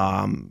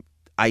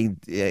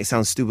 It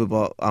sounds stupid,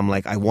 but I'm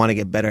like, I want to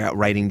get better at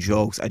writing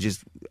jokes. I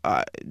just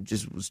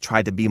was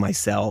tried to be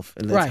myself,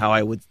 and that's how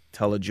I would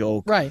tell a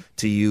joke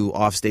to you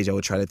off stage. I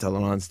would try to tell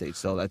it on stage.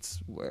 So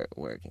that's where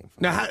it came from.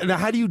 Now,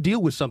 how do you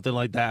deal with something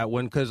like that?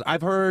 Because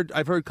I've heard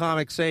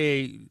comics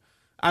say,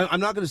 I'm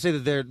not going to say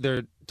that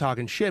they're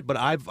talking shit, but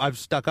I've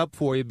stuck up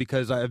for you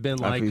because I've been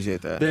like, I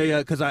appreciate that.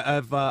 Because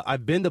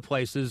I've been to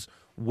places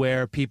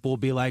where people will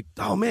be like,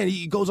 oh man,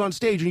 he goes on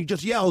stage and he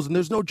just yells and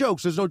there's no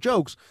jokes.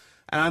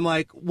 And I'm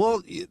like,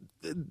 well,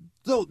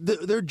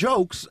 they're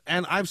jokes,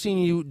 and I've seen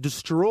you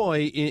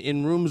destroy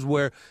in rooms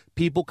where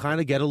people kind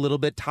of get a little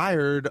bit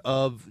tired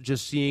of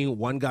just seeing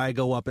one guy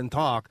go up and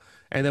talk.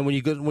 And then when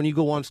you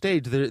go on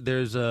stage,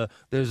 there's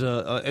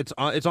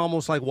it's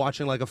almost like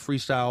watching like a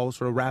freestyle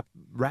sort of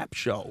rap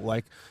show,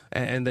 like,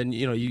 and then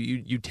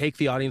you take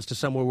the audience to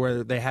somewhere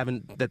where they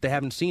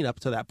haven't seen up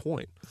to that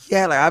point.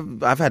 Yeah,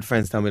 like I've had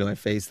friends tell me to my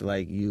face,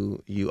 like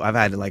I've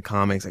had like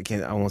comics,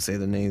 I won't say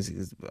their names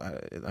because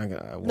I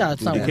no,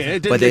 it's not. Okay.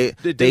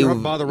 It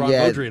didn't bother Ron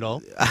Beaudry at all.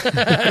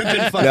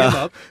 Didn't fuck him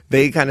up.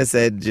 They kind of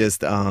said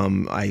just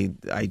I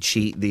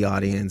cheat the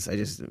audience. I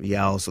just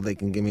yell so they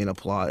can give me an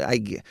applause.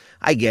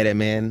 I get it,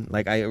 man.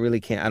 Like I really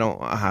can't. I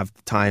don't have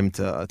time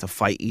to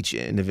fight each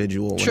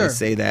individual. When I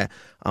say that,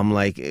 I'm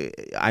like,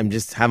 I'm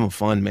just having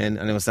fun, man.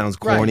 I know it sounds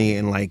corny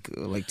and like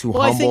too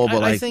humble,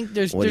 but I think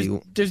there's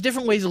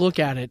different ways to look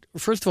at it.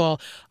 First of all,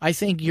 I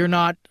think you're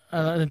not.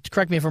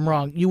 Correct me if I'm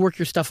wrong. You work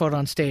your stuff out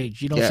on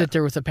stage. You don't sit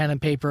there with a pen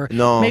and paper.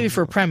 No, maybe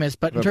for a premise,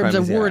 but in terms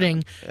of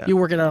wording, you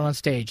work it out on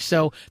stage.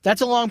 So that's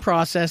a long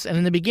process. And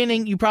in the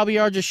beginning, you probably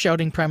are just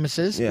shouting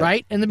premises,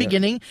 right? In the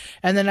beginning,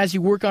 and then as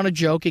you work on a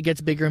joke, it gets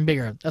bigger and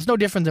bigger. That's no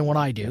different than what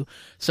I do.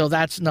 So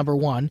that's number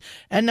one.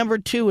 And number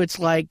two, it's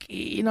like,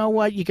 you know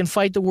what? You can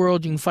fight the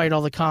world, you can fight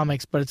all the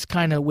comics, but it's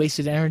kind of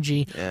wasted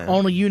energy.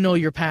 Only you know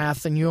your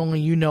path, and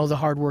you know the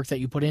hard work that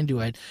you put into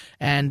it,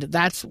 and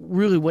that's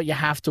really what you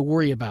have to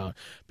worry about.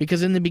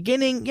 Because in the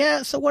beginning,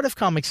 so what if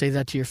comics say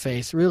that to your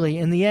face? Really,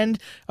 in the end,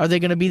 are they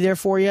going to be there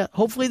for you?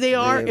 Hopefully they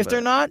are. If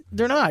they're not,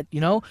 they're not.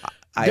 They're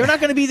not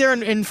going to be there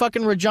in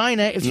fucking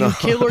Regina if you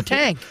kill or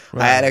tank.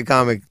 I had a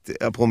comic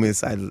pull me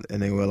aside,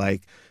 and they were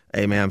like,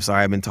 hey man, I'm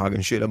sorry, I've been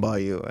talking shit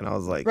about you. And I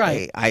was like,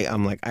 right. Hey,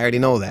 I'm like, I already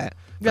know that.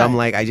 But I'm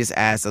like, I just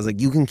asked. I was like,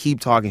 you can keep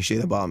talking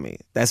shit about me.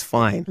 That's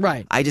fine.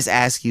 Right. I just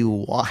ask you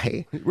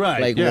why. Right.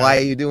 Like, why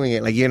are you doing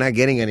it? Like, you're not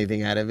getting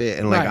anything out of it.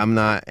 And like, I'm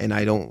not, and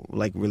I don't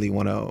like really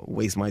want to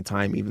waste my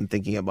time even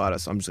thinking about it.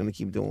 So I'm just going to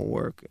keep doing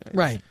work.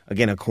 Right.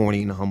 Again, a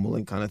corny and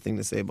humbling kind of thing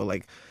to say, but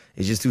like,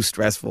 it's just too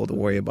stressful to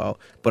worry about.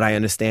 But I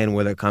understand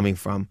where they're coming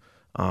from.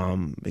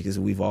 Because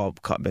we've all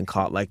been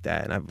caught like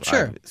that,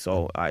 and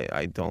so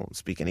I don't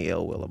speak any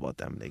ill will about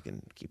them. They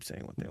can keep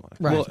saying what they want.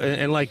 Right. Well,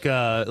 and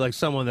like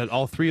someone that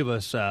all three of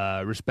us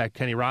respect,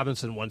 Kenny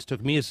Robinson once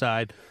took me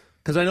aside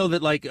because I know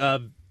that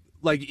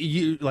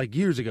years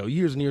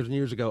and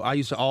years ago, I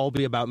used to all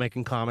be about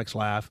making comics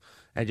laugh.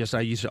 And I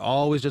used to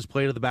always just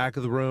play to the back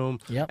of the room.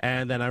 Yep.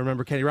 And then I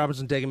remember Kenny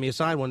Robinson taking me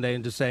aside one day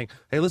and just saying,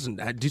 "Hey, listen,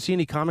 do you see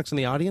any comics in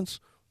the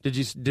audience?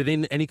 Did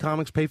any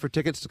comics pay for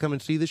tickets to come and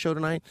see the show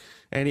tonight?"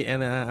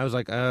 And I was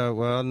like,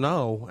 well,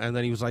 no. And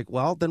then he was like,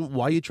 well, then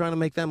why are you trying to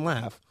make them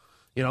laugh?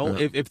 You know,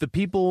 if the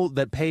people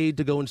that paid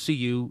to go and see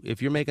you,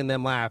 if you're making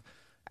them laugh,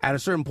 at a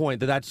certain point,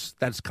 that's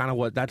kind of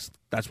what that's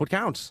what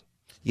counts.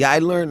 Yeah, I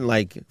learned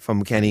like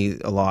from Kenny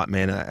a lot,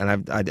 man.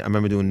 And I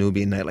remember doing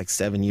Nubian Night like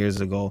 7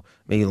 years ago,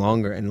 maybe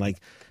longer, and like.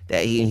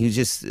 That he was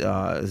just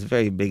was a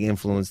very big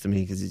influence to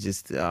me because he's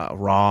just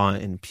raw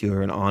and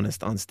pure and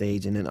honest on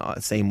stage and in the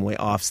same way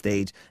off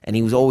stage. And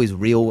he was always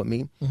real with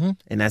me,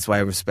 and that's why I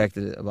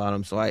respected it about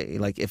him. So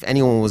if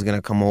anyone was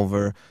gonna come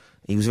over,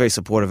 he was very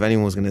supportive.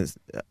 Anyone was gonna.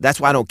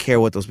 That's why I don't care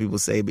what those people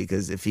say,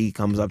 because if he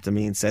comes up to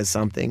me and says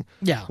something,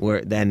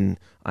 then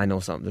I know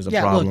something. There's a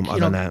problem.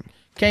 Other than that.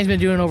 Kenny's been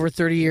doing it over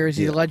 30 years.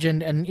 He's a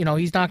legend, and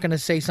he's not going to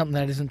say something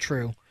that isn't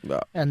true. Yeah.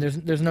 And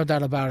there's no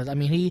doubt about it. I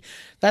mean,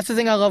 that's the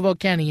thing I love about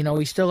Kenny.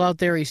 He's still out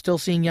there. He's still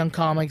seeing young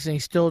comics, and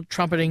he's still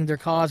trumpeting their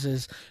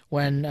causes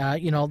when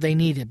they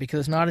need it,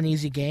 because it's not an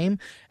easy game.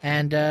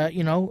 And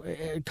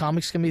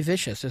comics can be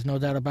vicious. There's no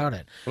doubt about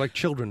it. We're like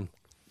children.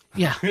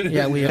 Yeah,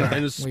 we are.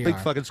 In this big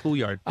fucking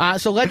schoolyard.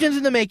 So Legends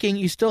in the Making,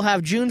 you still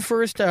have May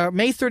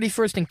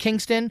 31st in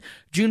Kingston,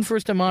 June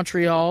 1st in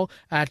Montreal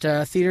at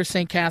Theatre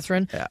St.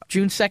 Catherine,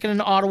 June 2nd in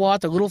Ottawa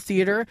at the Little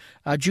Theatre,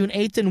 June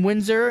 8th in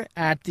Windsor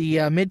at the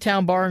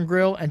Midtown Bar and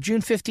Grill, and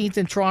June 15th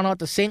in Toronto at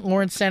the St.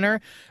 Lawrence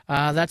Centre.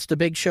 That's the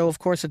big show, of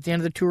course, at the end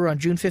of the tour on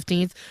June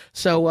 15th.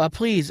 So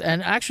please,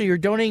 and actually you're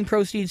donating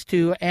proceeds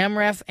to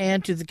AMREF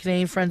and to the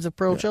Canadian Friends of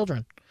Pearl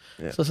Children.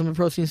 Yeah. So some of the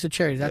proceeds to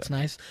charity. That's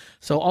nice.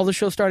 So all the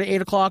shows start at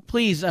 8 o'clock.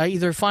 Please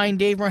either find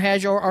Dave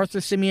Merheje or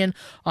Arthur Simeon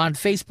on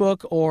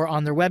Facebook or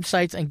on their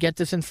websites and get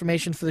this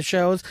information for the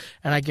shows.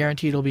 And I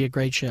guarantee it'll be a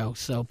great show.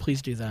 So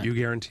please do that. You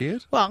guarantee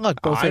it? Well,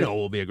 look, both I know it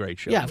will be a great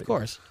show. Yeah, of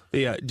course.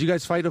 Yeah. Do you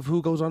guys fight of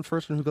who goes on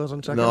first and who goes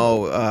on second?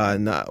 No,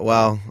 not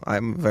well.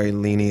 I'm very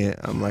lenient.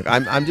 I'm like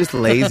I'm just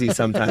lazy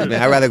sometimes.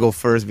 Man, I'd rather go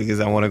first because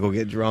I want to go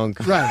get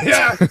drunk. Right.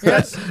 Yeah.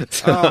 Yes.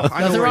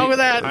 Nothing wrong with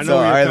that. So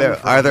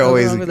Arthur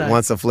always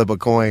wants to flip a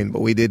coin,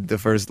 but we did the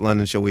first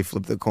London show. We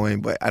flipped the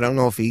coin, but I don't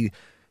know if he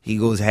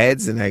goes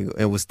heads and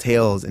it was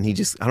tails, and I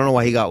don't know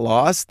why he got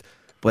lost.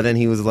 But then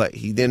he was like,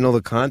 he didn't know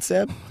the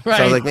concept. Right.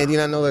 So I was like, man, do you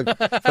not know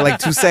for like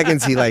 2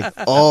 seconds, he like,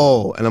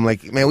 oh. And I'm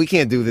like, man, we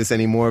can't do this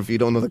anymore if you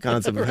don't know the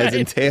concept of heads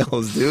and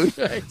tails, dude.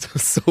 Right.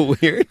 It's so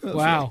weird.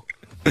 Wow.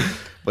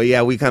 But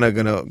yeah, we kind of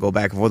going to go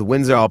back and forth.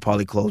 Windsor, I'll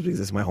probably close because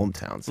it's my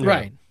hometown. So.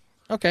 Right.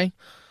 Okay.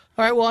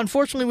 All right, well,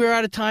 unfortunately, we're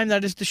out of time.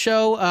 That is the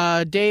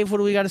show. Dave, what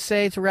do we got to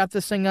say to wrap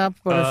this thing up?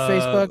 Or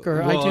Facebook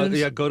or iTunes?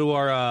 Yeah, go to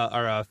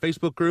our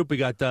Facebook group. We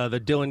got the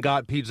Dylan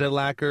Gott, Pete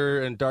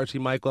Zedlacker, and Darcy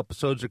Michael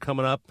episodes are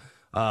coming up.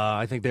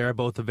 I think they're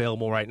both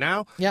available right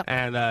now. Yep.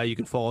 And you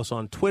can follow us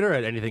on Twitter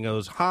at Anything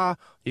Goes Ha.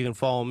 You can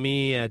follow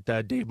me at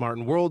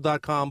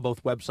DaveMartinWorld.com,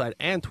 both website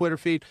and Twitter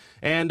feed.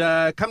 And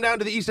come down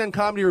to the East End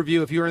Comedy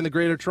Review if you're in the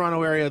Greater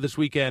Toronto area this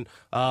weekend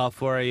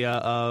for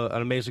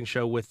an amazing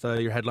show with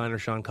your headliner,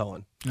 Sean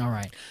Cullen. All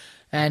right.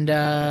 And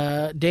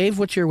Dave,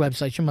 what's your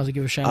website? You must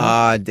give a shout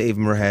out.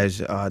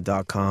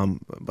 DaveMerheje.com,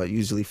 but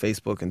usually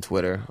Facebook and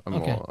Twitter.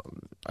 Okay.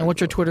 And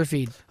what's your Twitter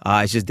feed?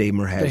 It's just Dave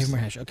Merheje. Dave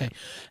Merheje, okay.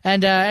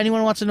 And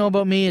anyone wants to know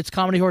about me, it's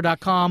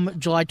ComedyWhore.com,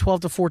 July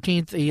 12th to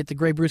 14th at the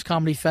Grey Bruce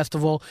Comedy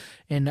Festival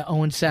in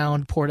Owen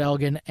Sound, Port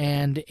Elgin,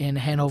 and in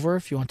Hanover.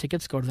 If you want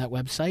tickets, go to that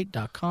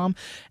website.com.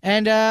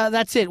 And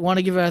that's it. Want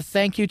to give a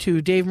thank you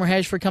to Dave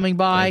Merheje for coming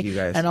by. Thank you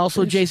guys. And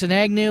also Jason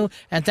Agnew.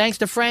 And thanks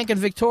to Frank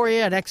and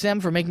Victoria at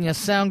XM for making us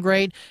sound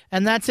great.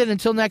 And that's it.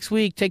 Until next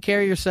week, take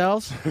care of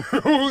yourselves.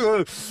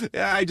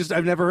 Yeah,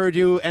 I've never heard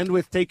you end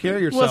with take care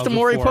of yourselves. Well, it's the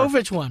Maury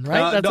Povich one,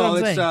 right? That's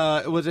what I'm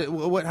saying. Was it?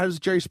 What? How does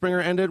Jerry Springer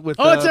end it? With?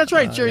 That's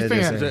right, Jerry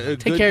Springer.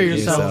 Take care of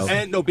yourselves.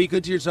 And be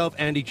good to yourself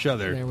and each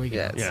other. There we go.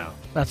 Yes. Yeah.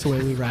 That's the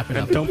way we wrap it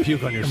up. And don't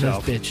puke on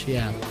yourself. Bitch,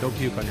 yeah. Don't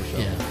puke on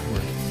yourself. Yeah,